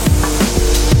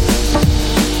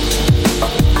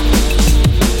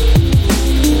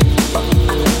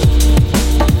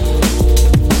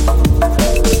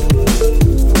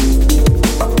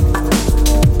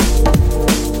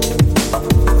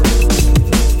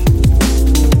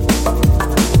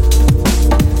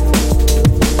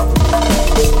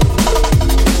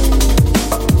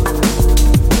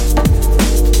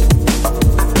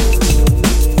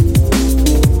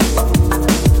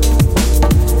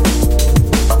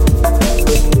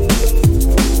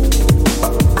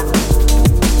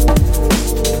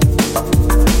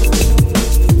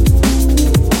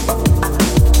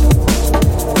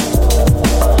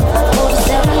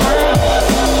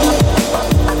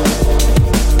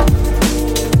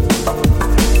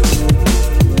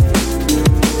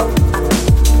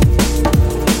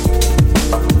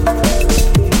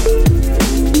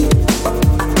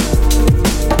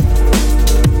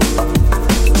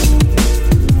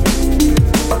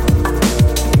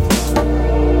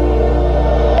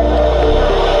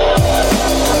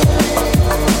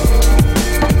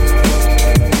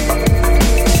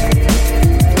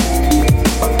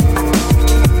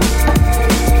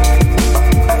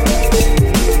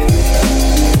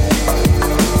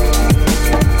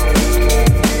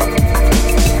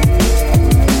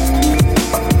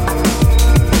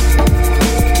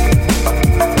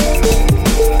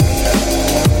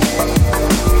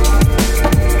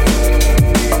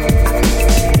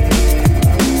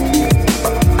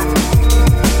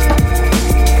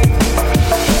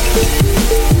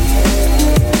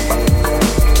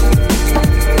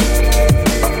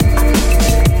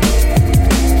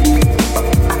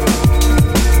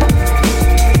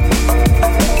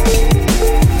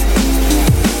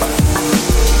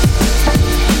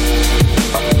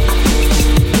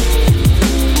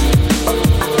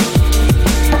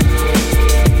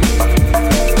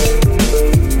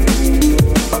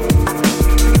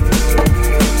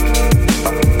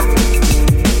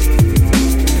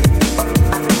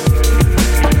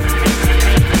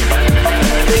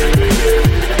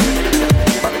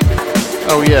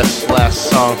 Oh yes, last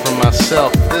song from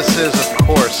myself. This is, of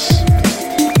course,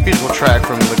 a beautiful track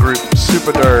from the group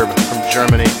Superderb from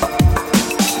Germany.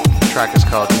 The track is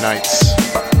called Nights.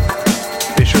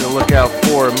 Be sure to look out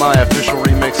for my official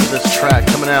remix of this track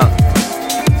coming out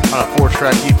on a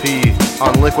 4-track EP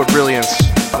on Liquid Brilliance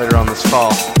later on this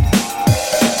fall.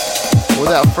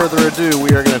 Without further ado,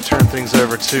 we are going to turn things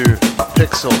over to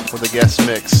Pixel with a guest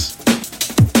mix.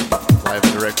 Live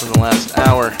and direct from the last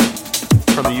hour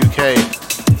from the UK.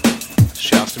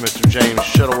 Shouts to Mr. James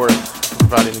Shuttleworth for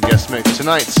providing the guest mix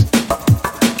tonight.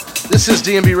 This is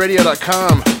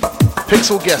dnbradio.com,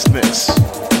 Pixel Guest Mix.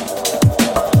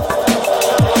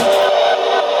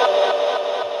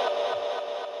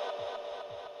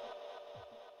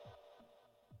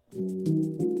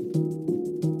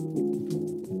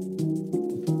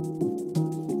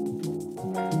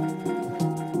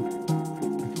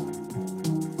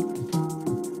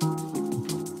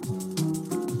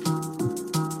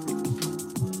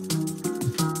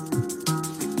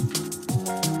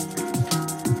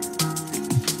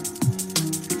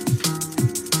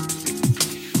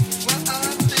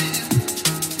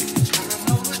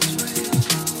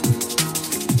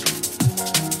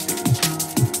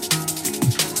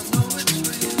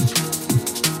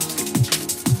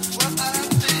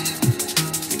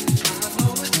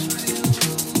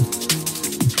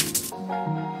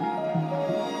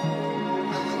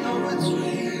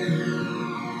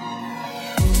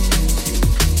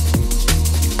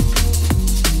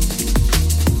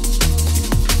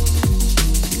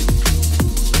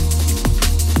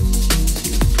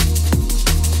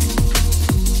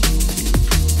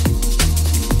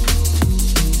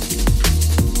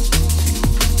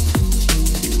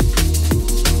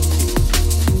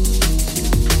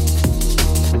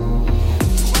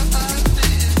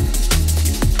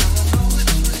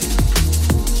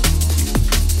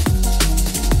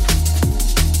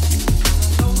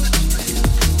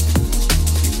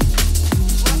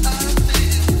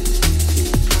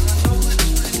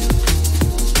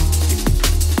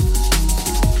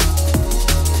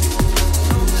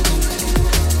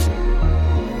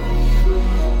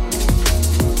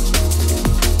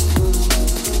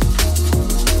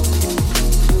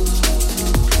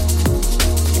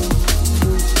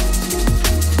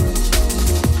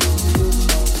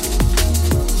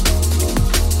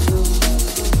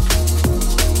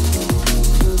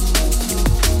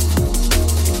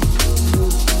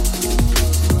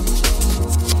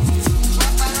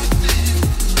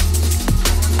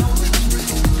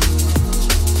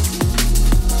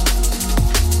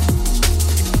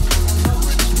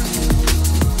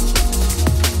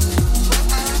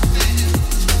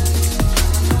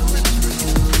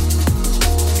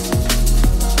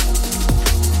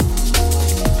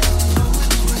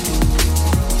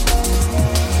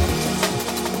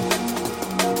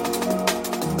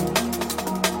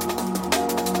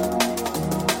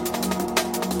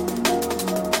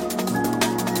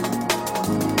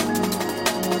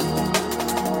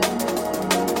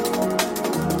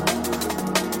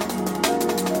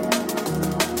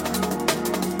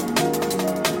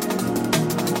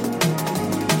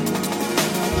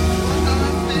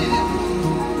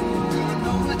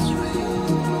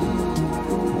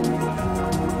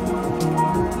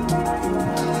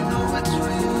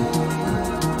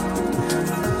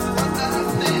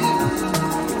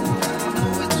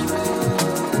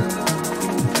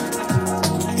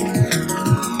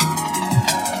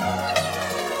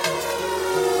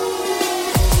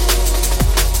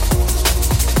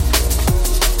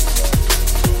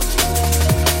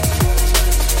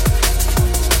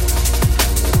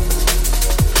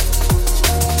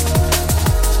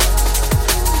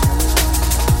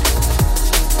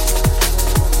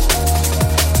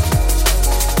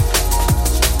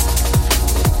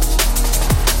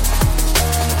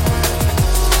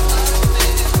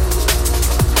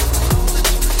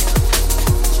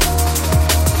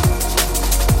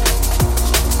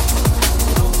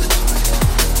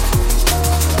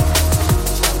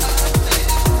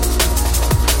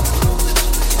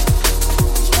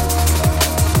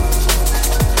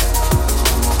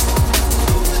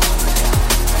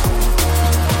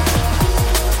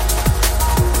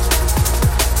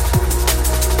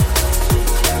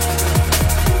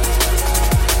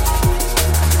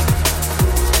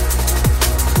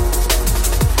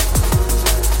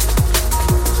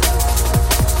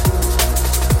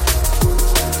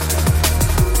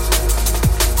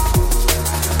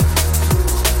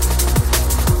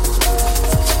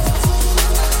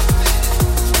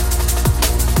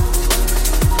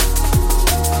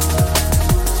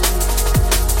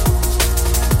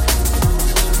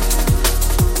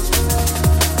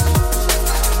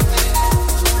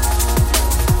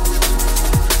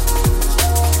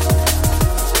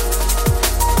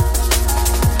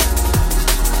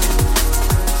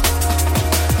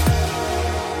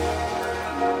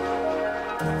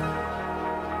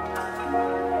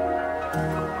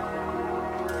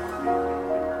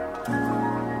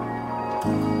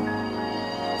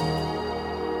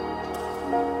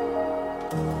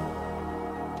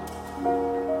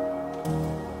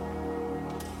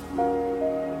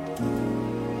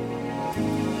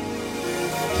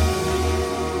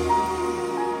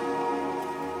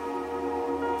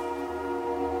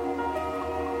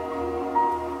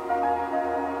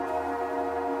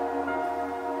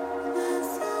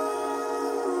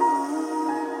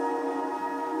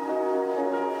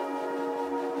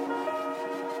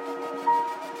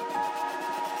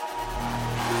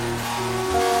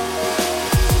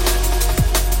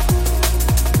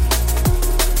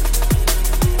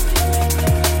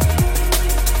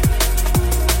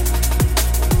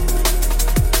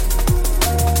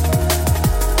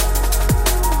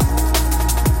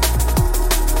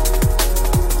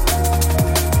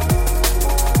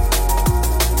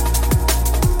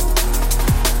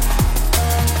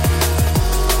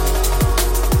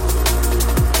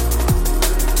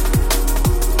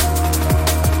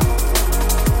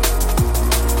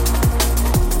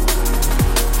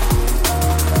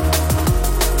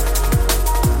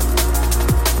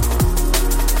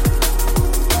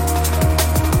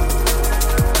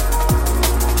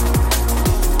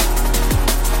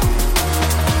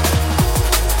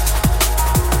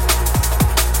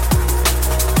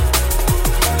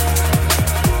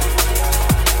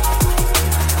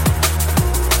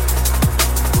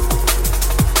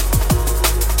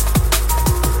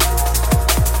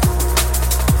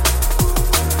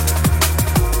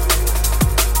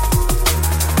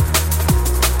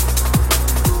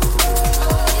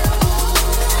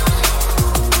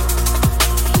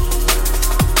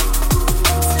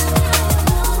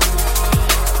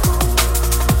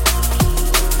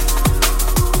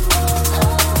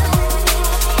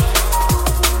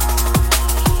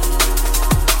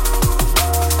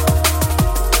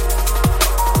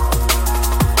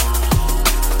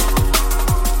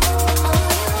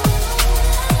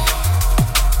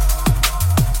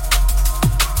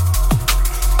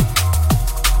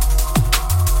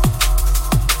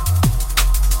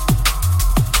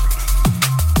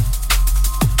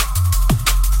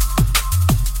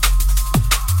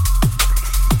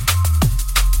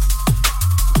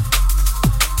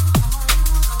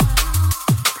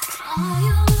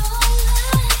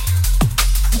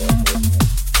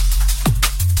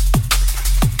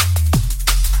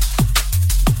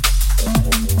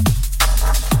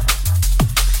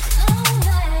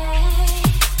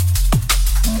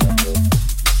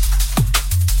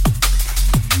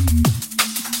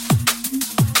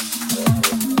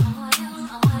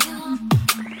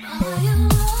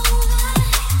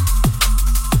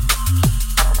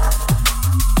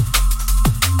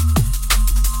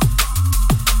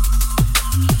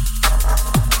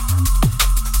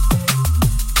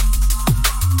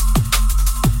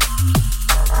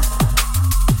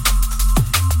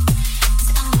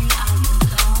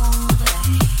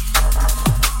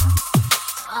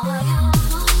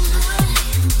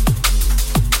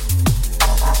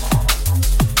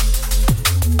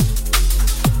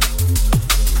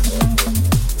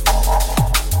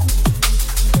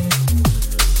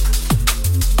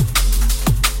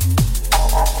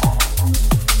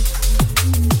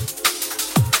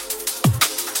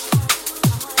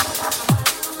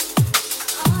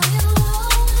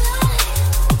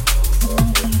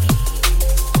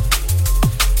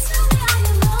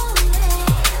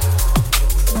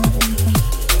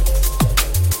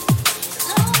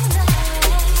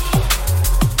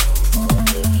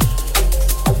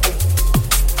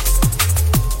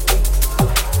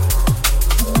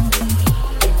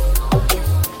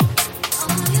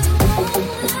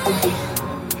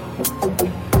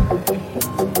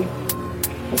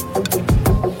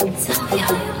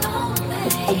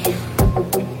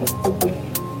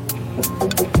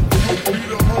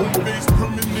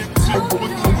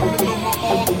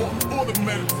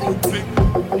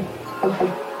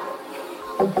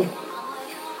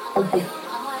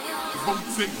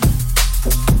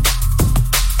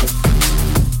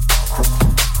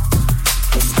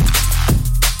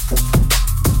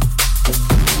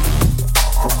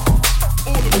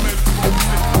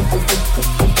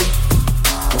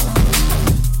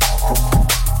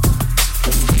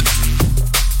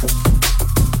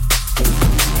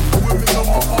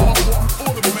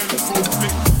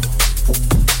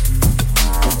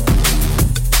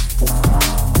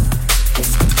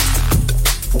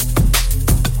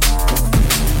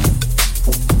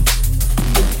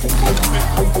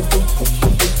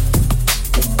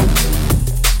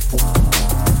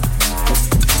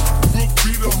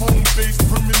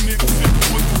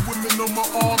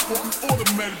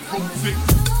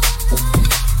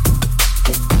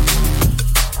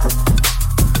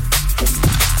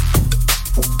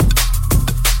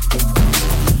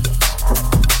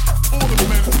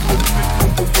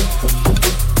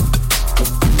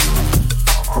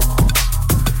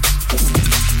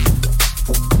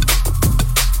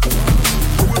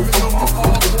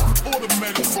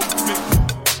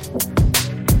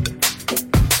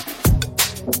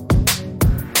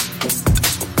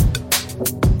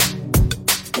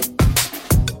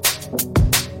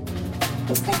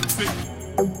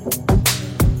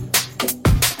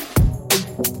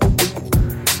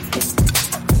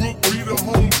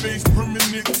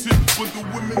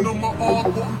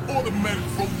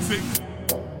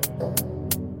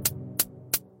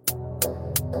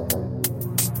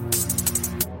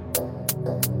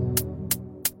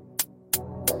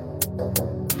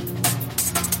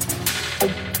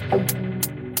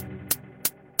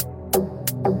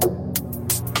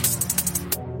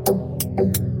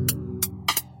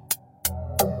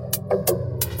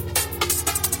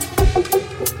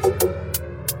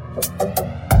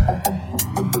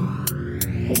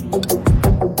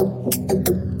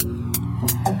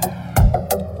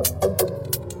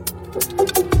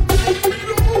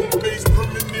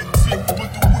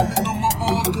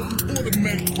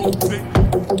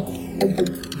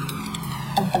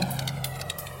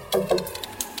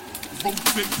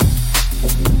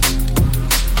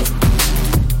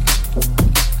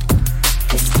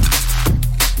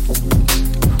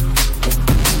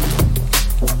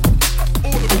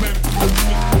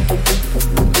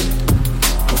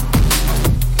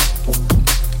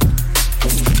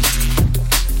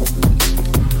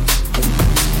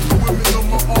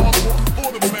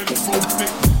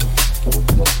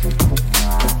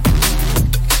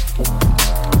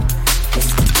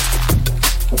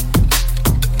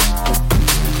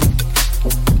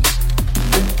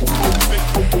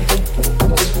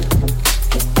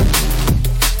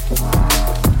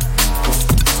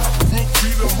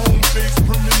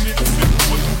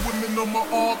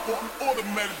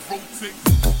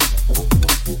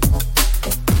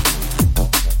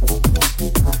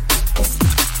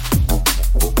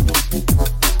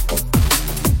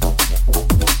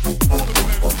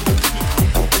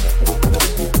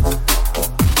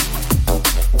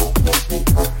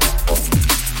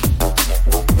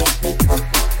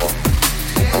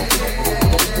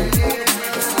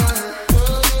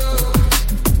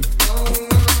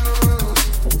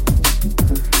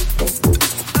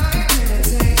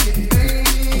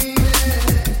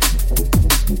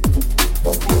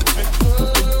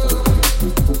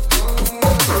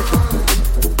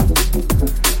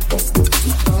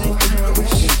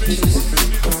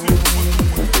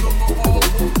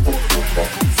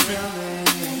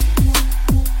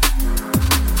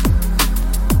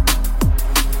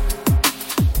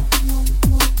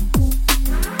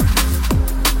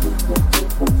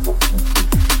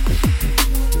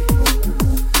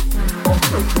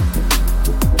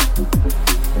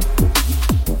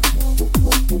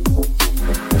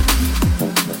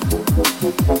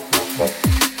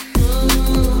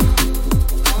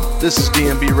 This is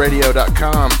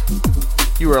DNBRadio.com.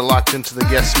 You are locked into the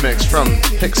guest mix from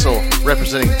Pixel,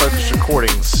 representing Focus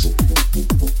Recordings,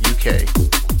 UK.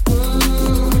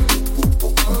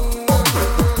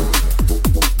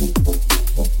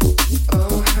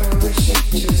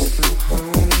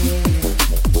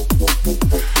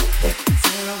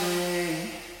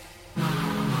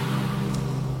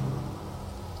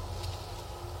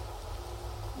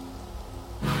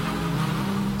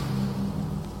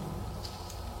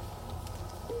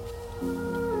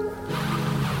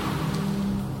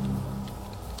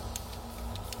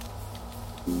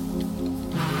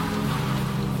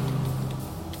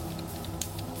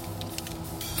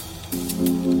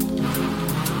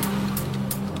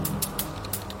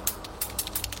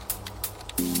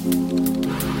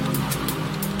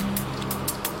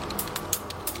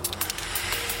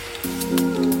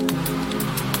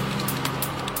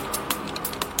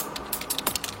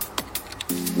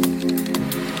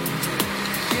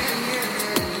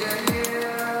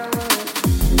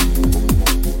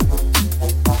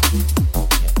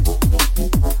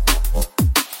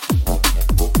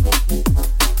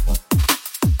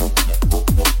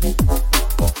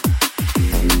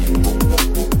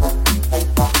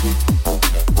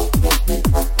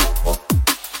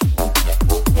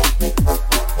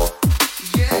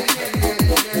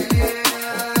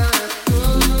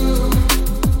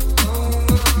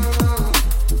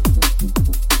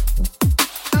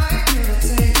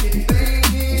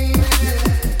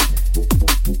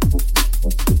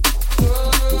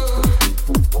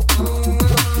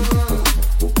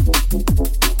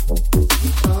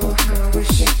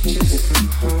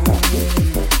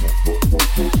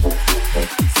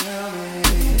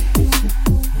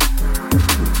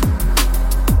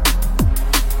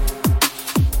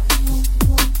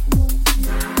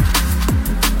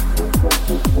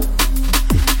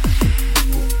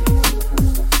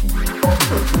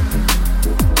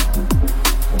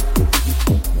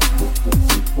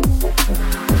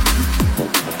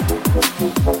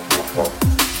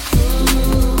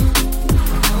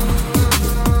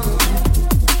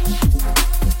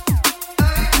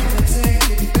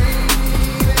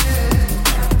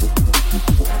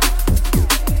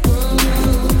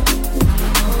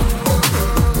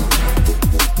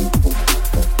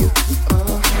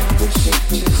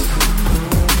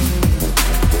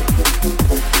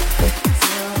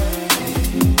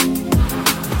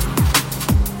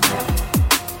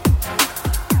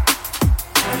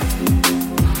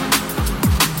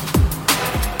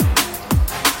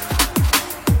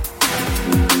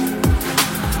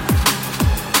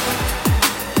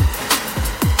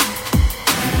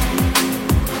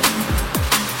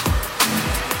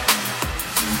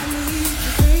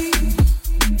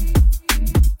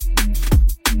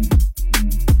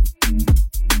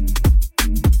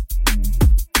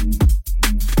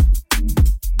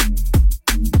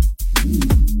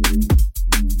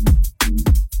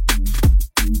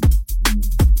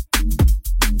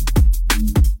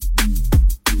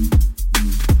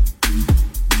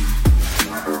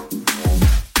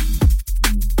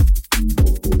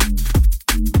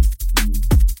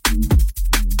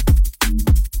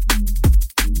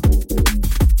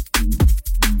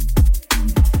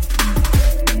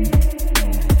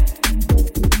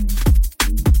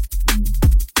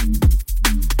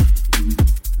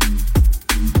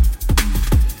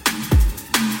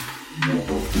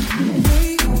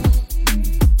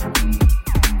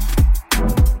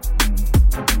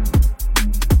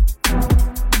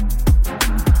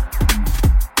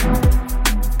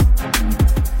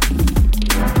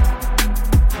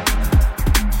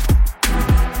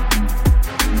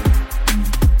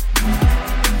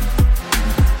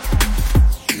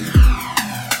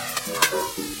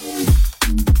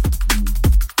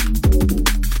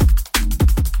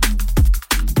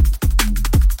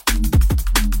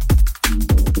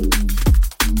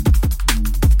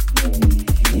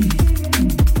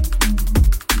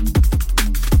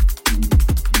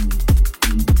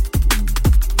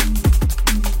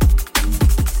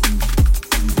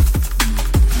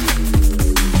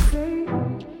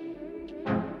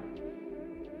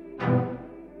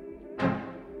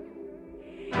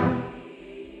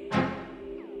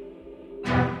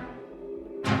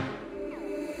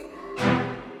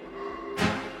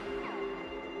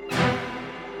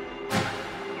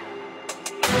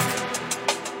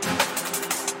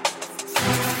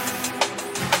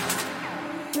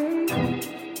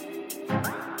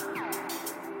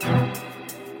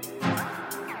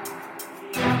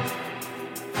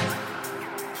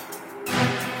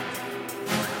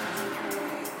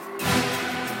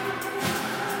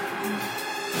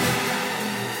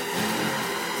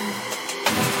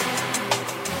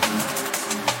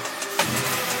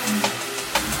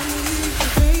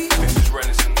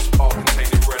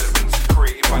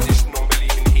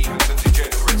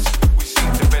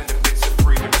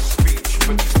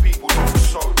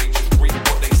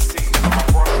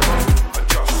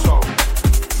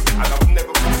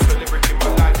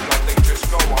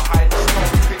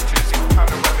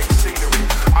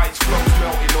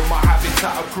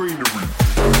 greenery.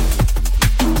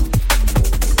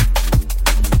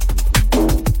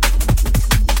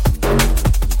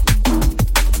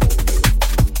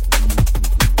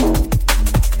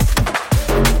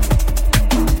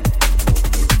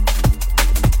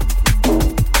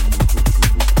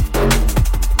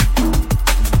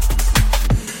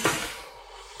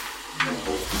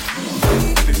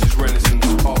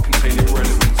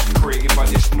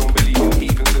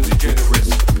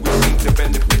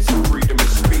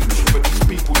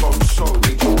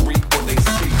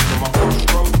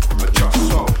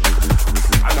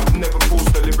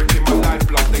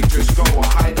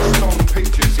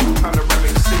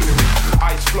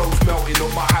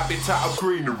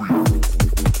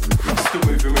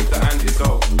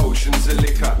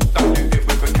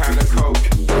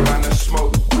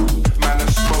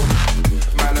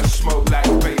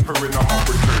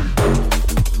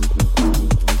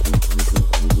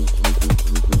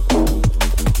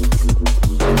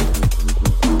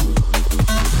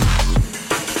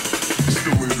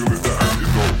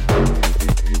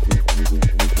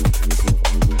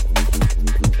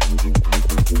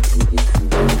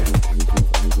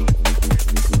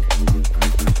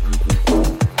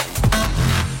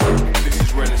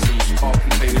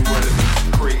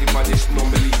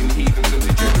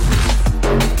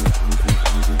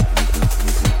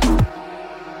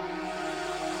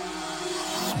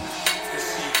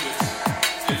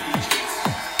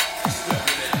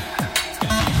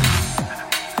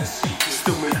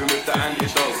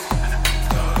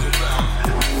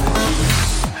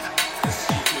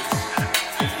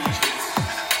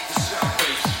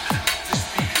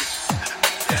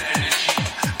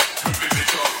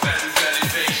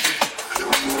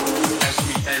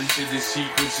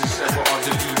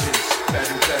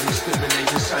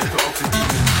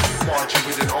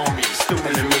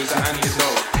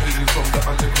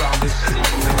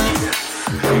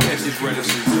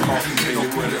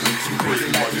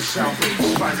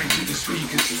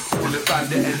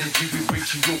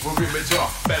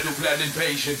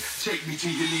 Take me to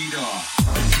your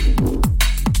leader.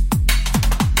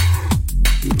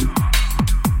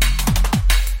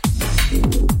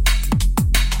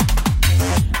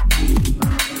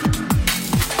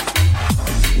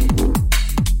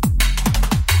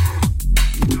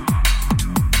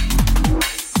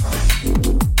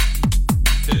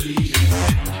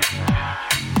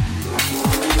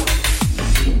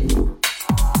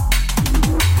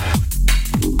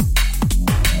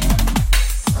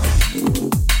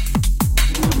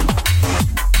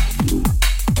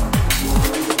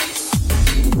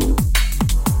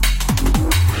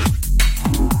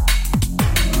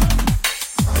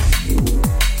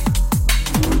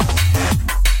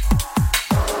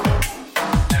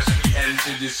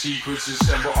 Secrets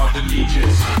assemble all the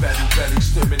legions. Battle,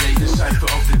 exterminate the cipher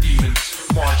of the demons.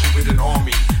 Marching with an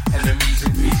army, enemies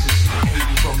in pieces.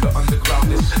 Hailing from the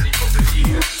underground, descending from the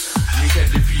demons. You can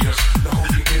defeat us, the whole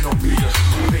you cannot beat us.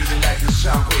 Fading like the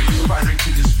sound waves, firing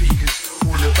to the speakers.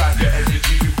 All about the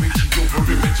energy, we reaching your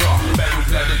perimeter. Battle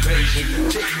plan invasion,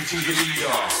 take me to your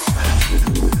leader.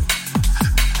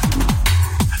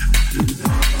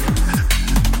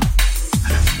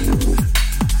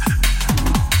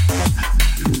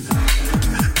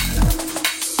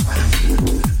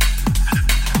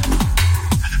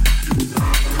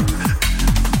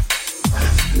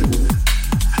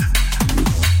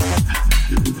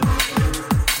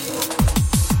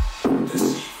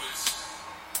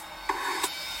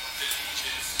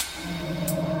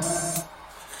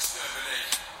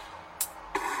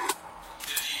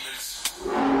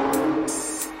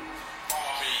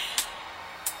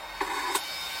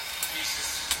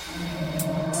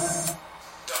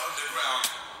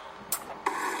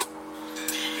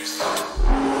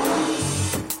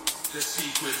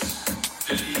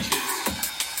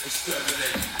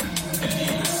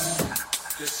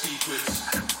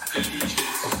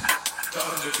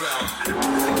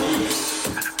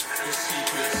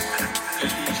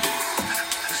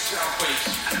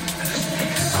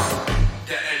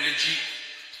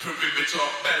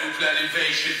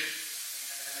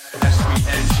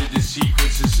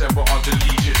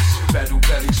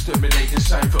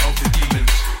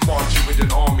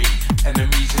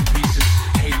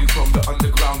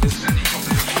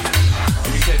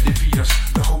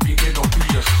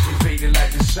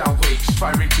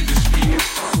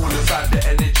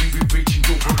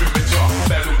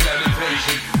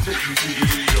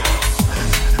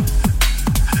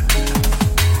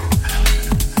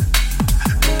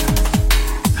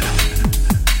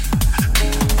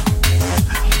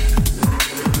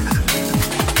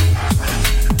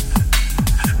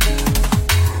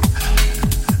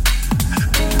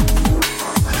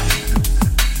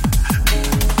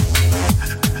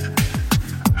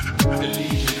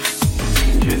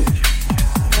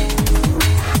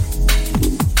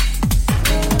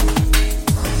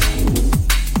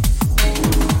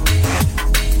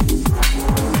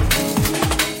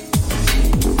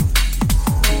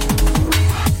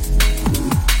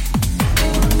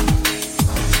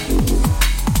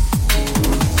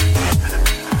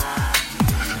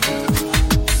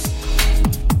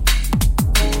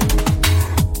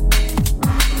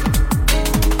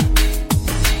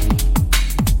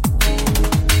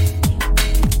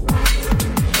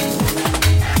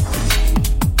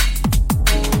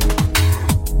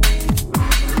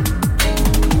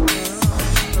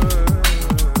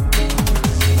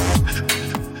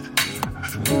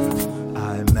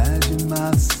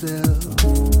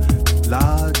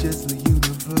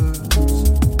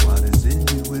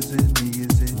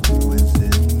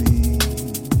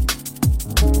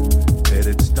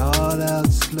 Let it start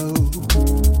out slow,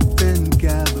 then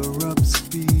gather up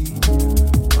speed.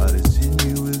 What is in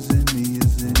you is in me,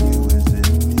 is in you, is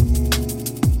in me.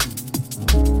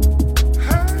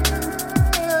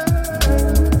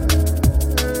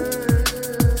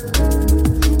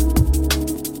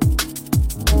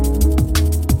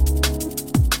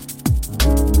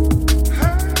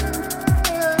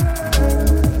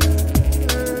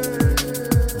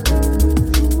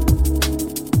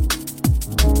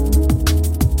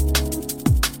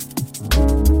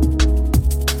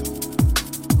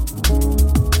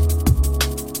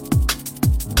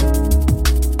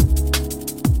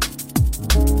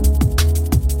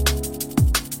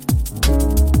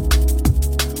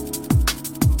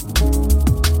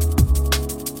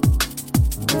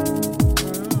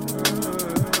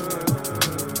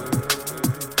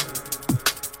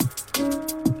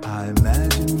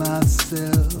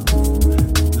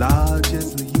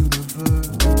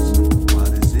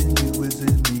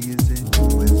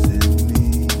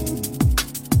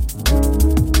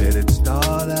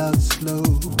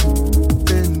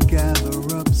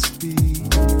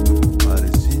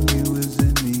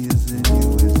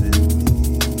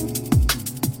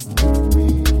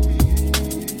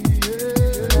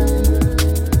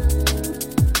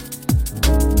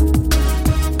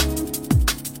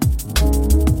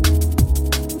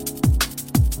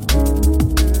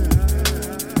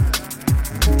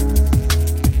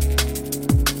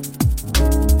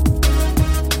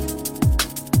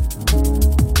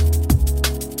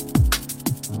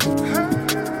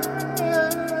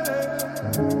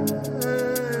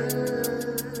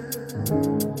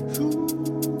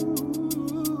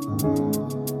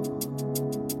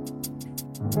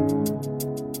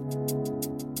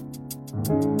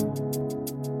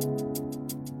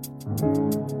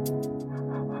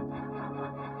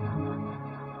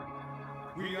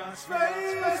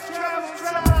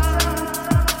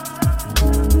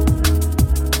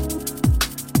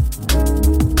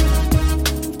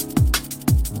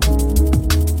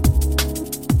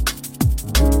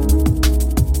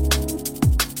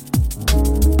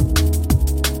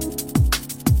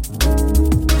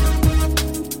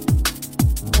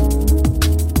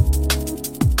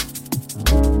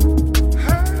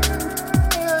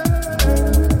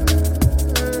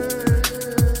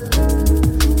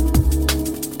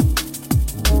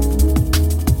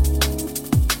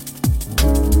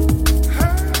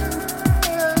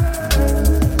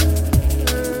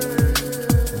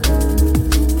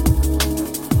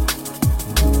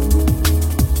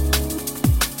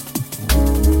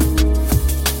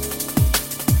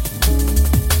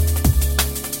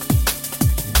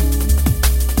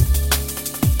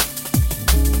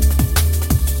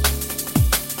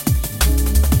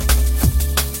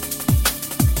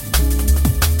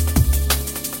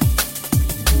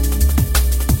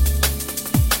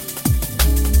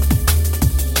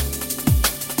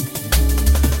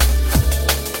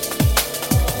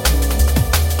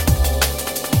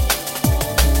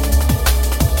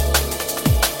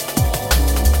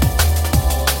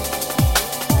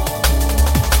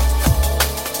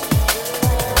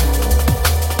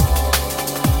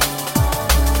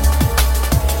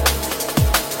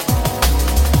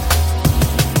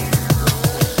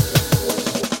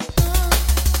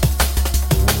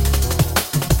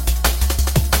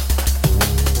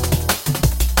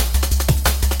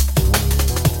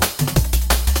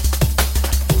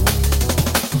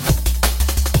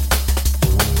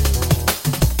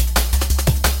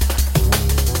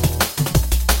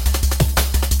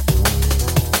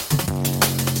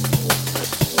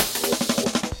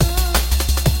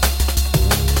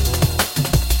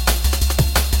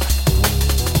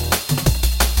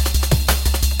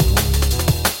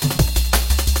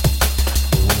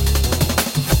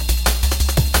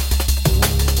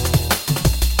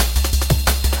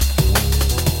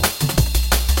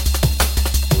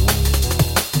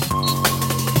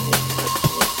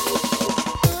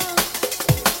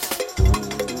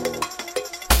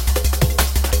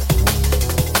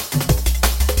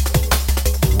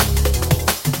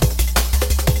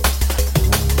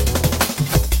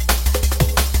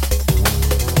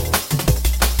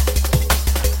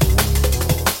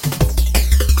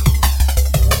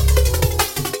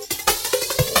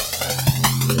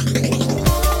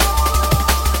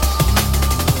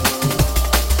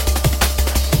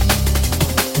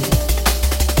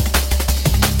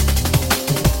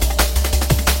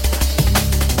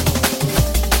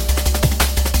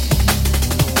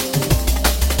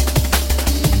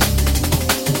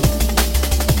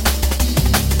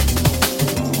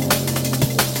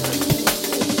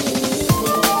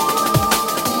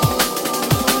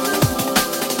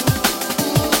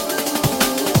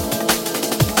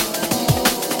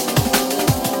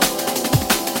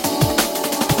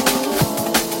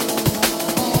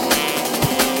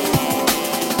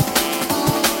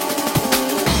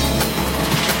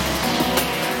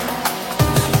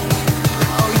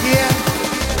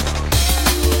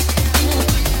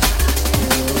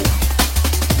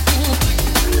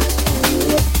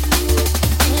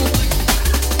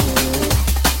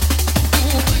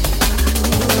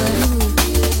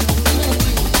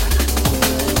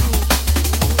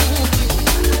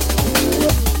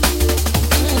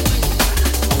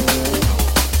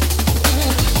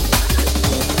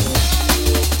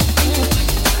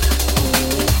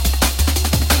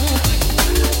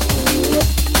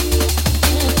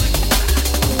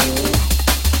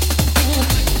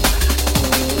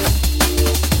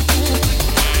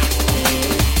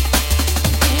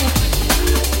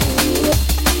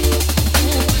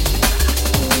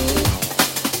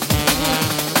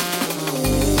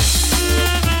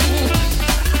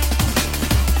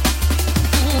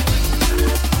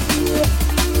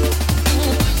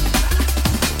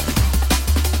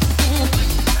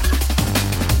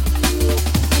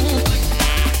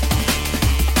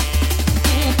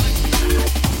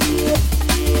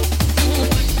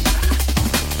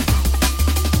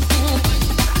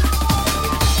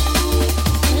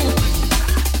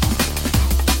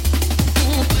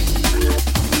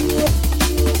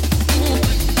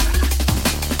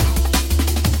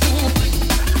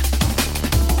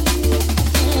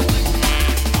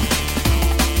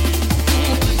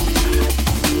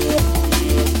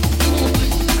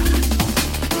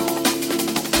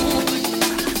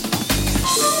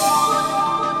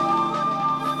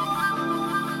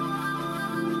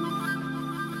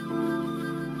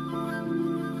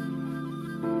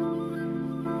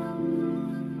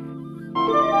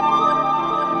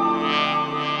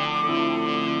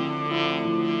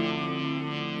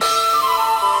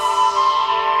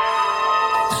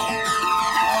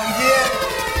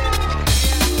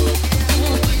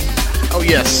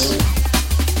 Yes.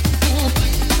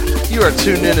 You are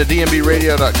tuned in to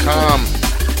DNBRadio.com.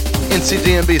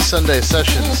 NCDNB Sunday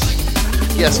Sessions.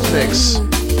 Guest mix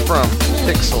from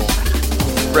Pixel,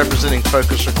 representing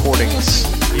Focus Recordings,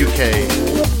 UK.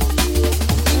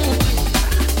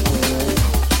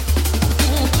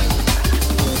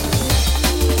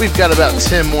 We've got about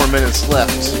 10 more minutes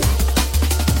left.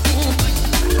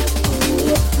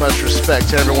 Much respect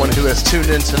to everyone who has tuned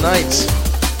in tonight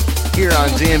here on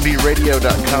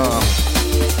DNBRadio.com.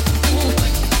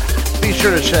 Be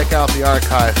sure to check out the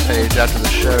archive page after the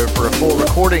show for a full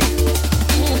recording.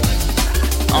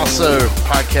 Also,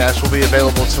 podcast will be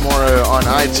available tomorrow on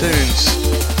iTunes.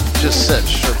 Just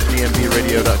search for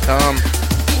DNBRadio.com.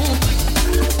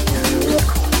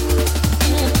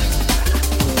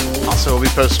 Also, will be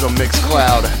posted on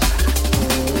Mixcloud.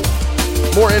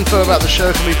 More info about the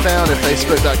show can be found at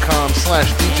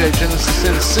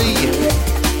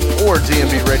facebook.com/DJGenesisNC or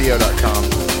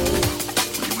DNBRadio.com.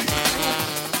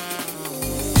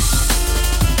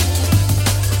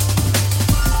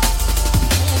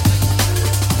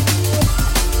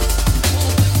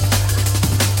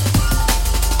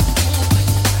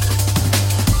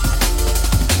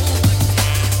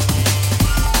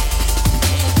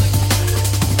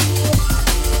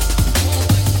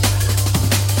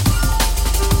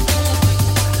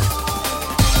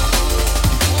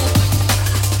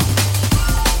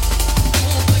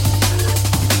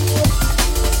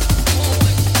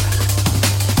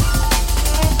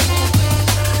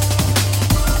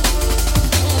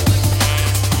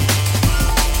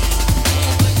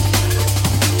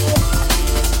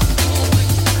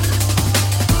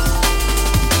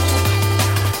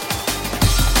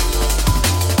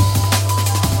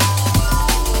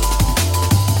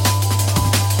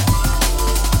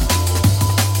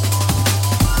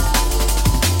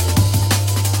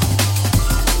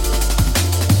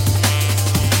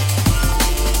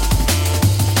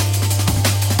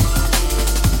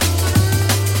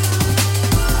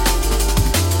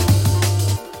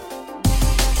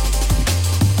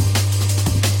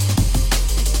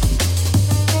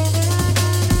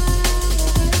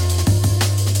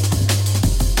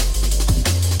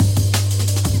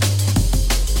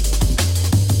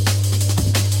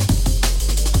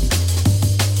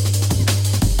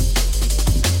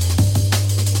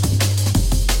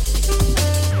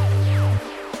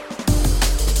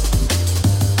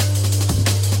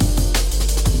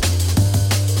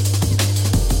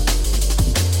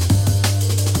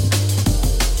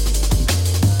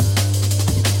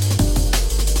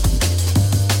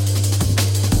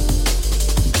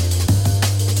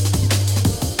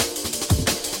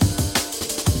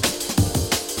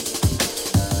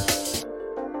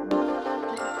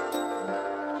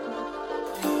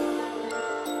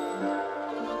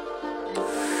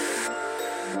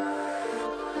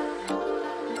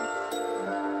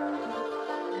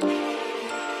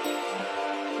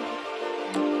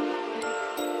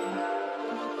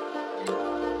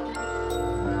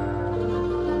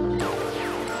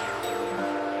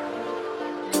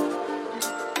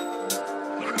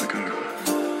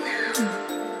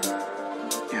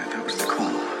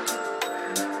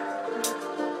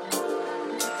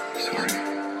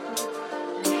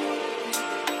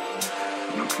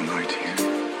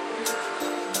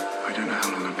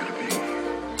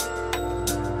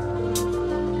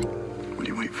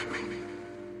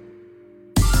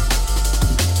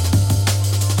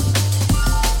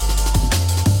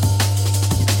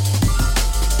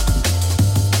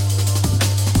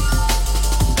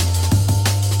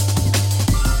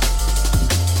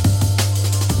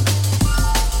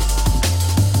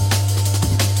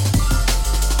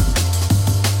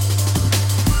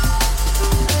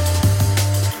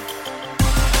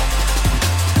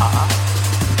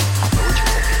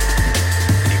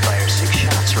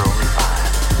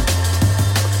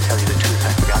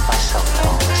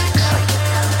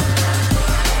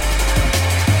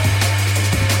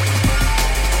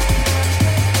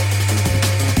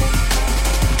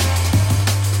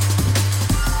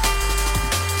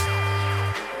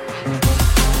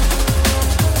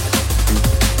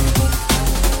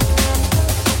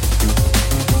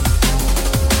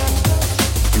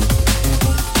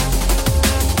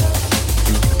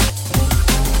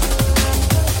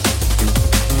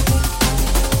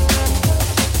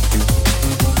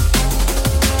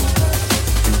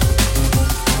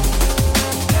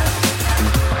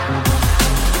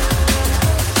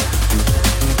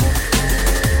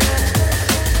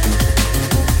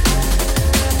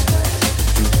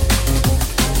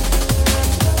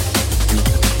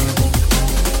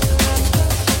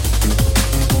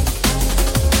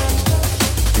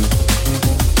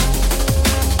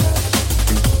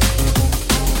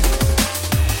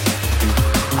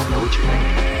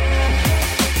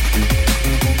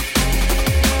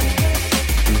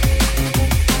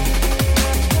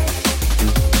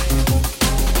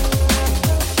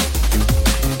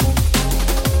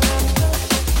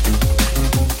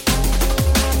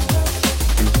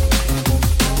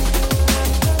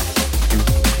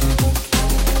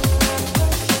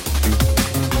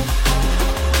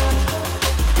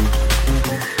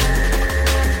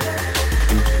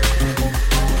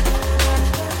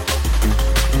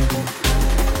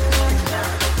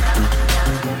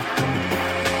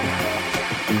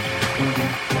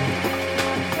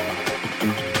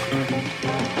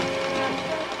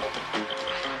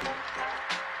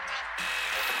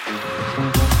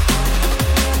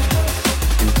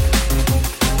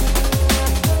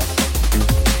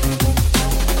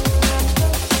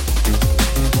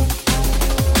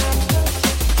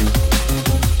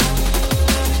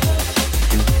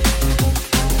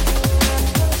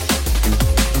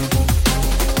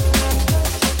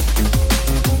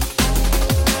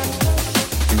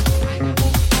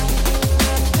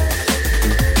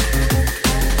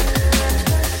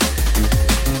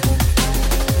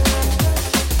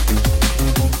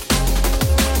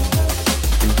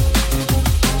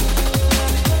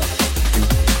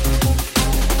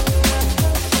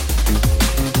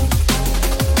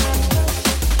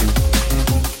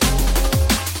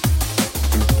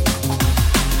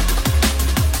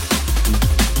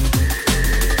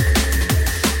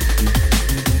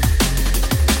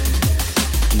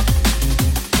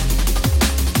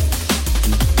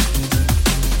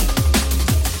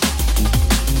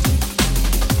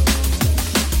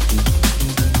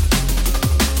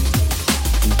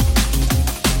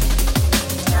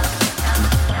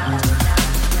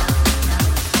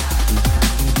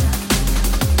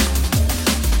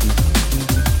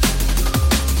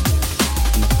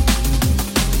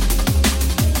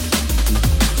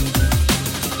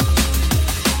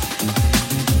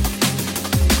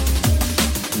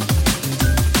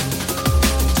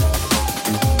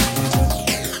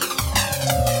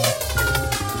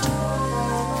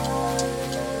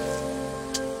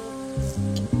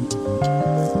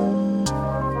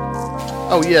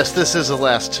 Oh yes, this is the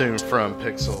last tune from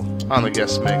Pixel on the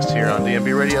guest mix here on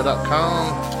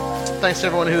dmbradio.com. Thanks to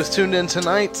everyone who has tuned in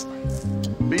tonight.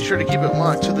 Be sure to keep it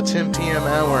locked to the 10 p.m.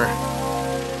 hour.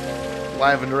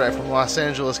 Live and direct from Los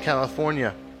Angeles,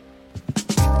 California.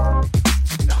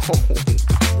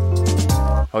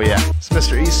 Oh yeah, it's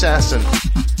Mr. Assassin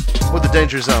with the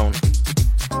Danger Zone.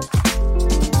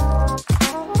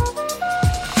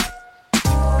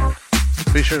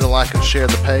 Be sure to like and share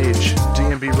the page,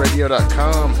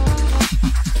 dmbradio.com.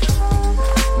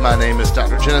 My name is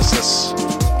Dr. Genesis.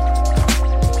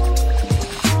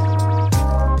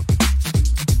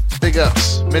 Big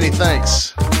ups, many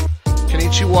thanks.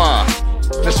 Konnichiwa,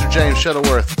 Mr. James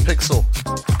Shuttleworth, Pixel.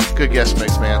 Good guest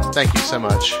mix, man. Thank you so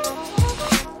much.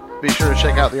 Be sure to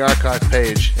check out the archive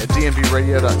page at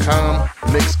dmbradio.com,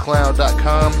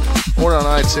 mixcloud.com, or on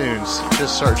iTunes.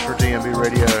 Just search for DMB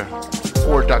Radio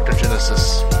or Dr.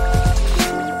 Genesis.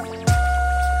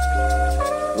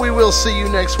 We will see you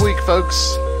next week,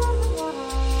 folks.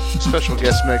 Special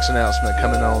guest mix announcement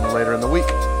coming on later in the week.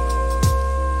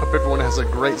 Hope everyone has a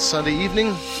great Sunday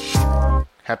evening.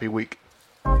 Happy week.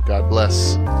 God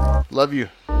bless. Love you.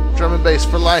 Drum and bass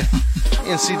for life.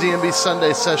 NCDMB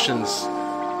Sunday sessions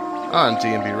on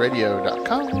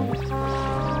dmbradio.com.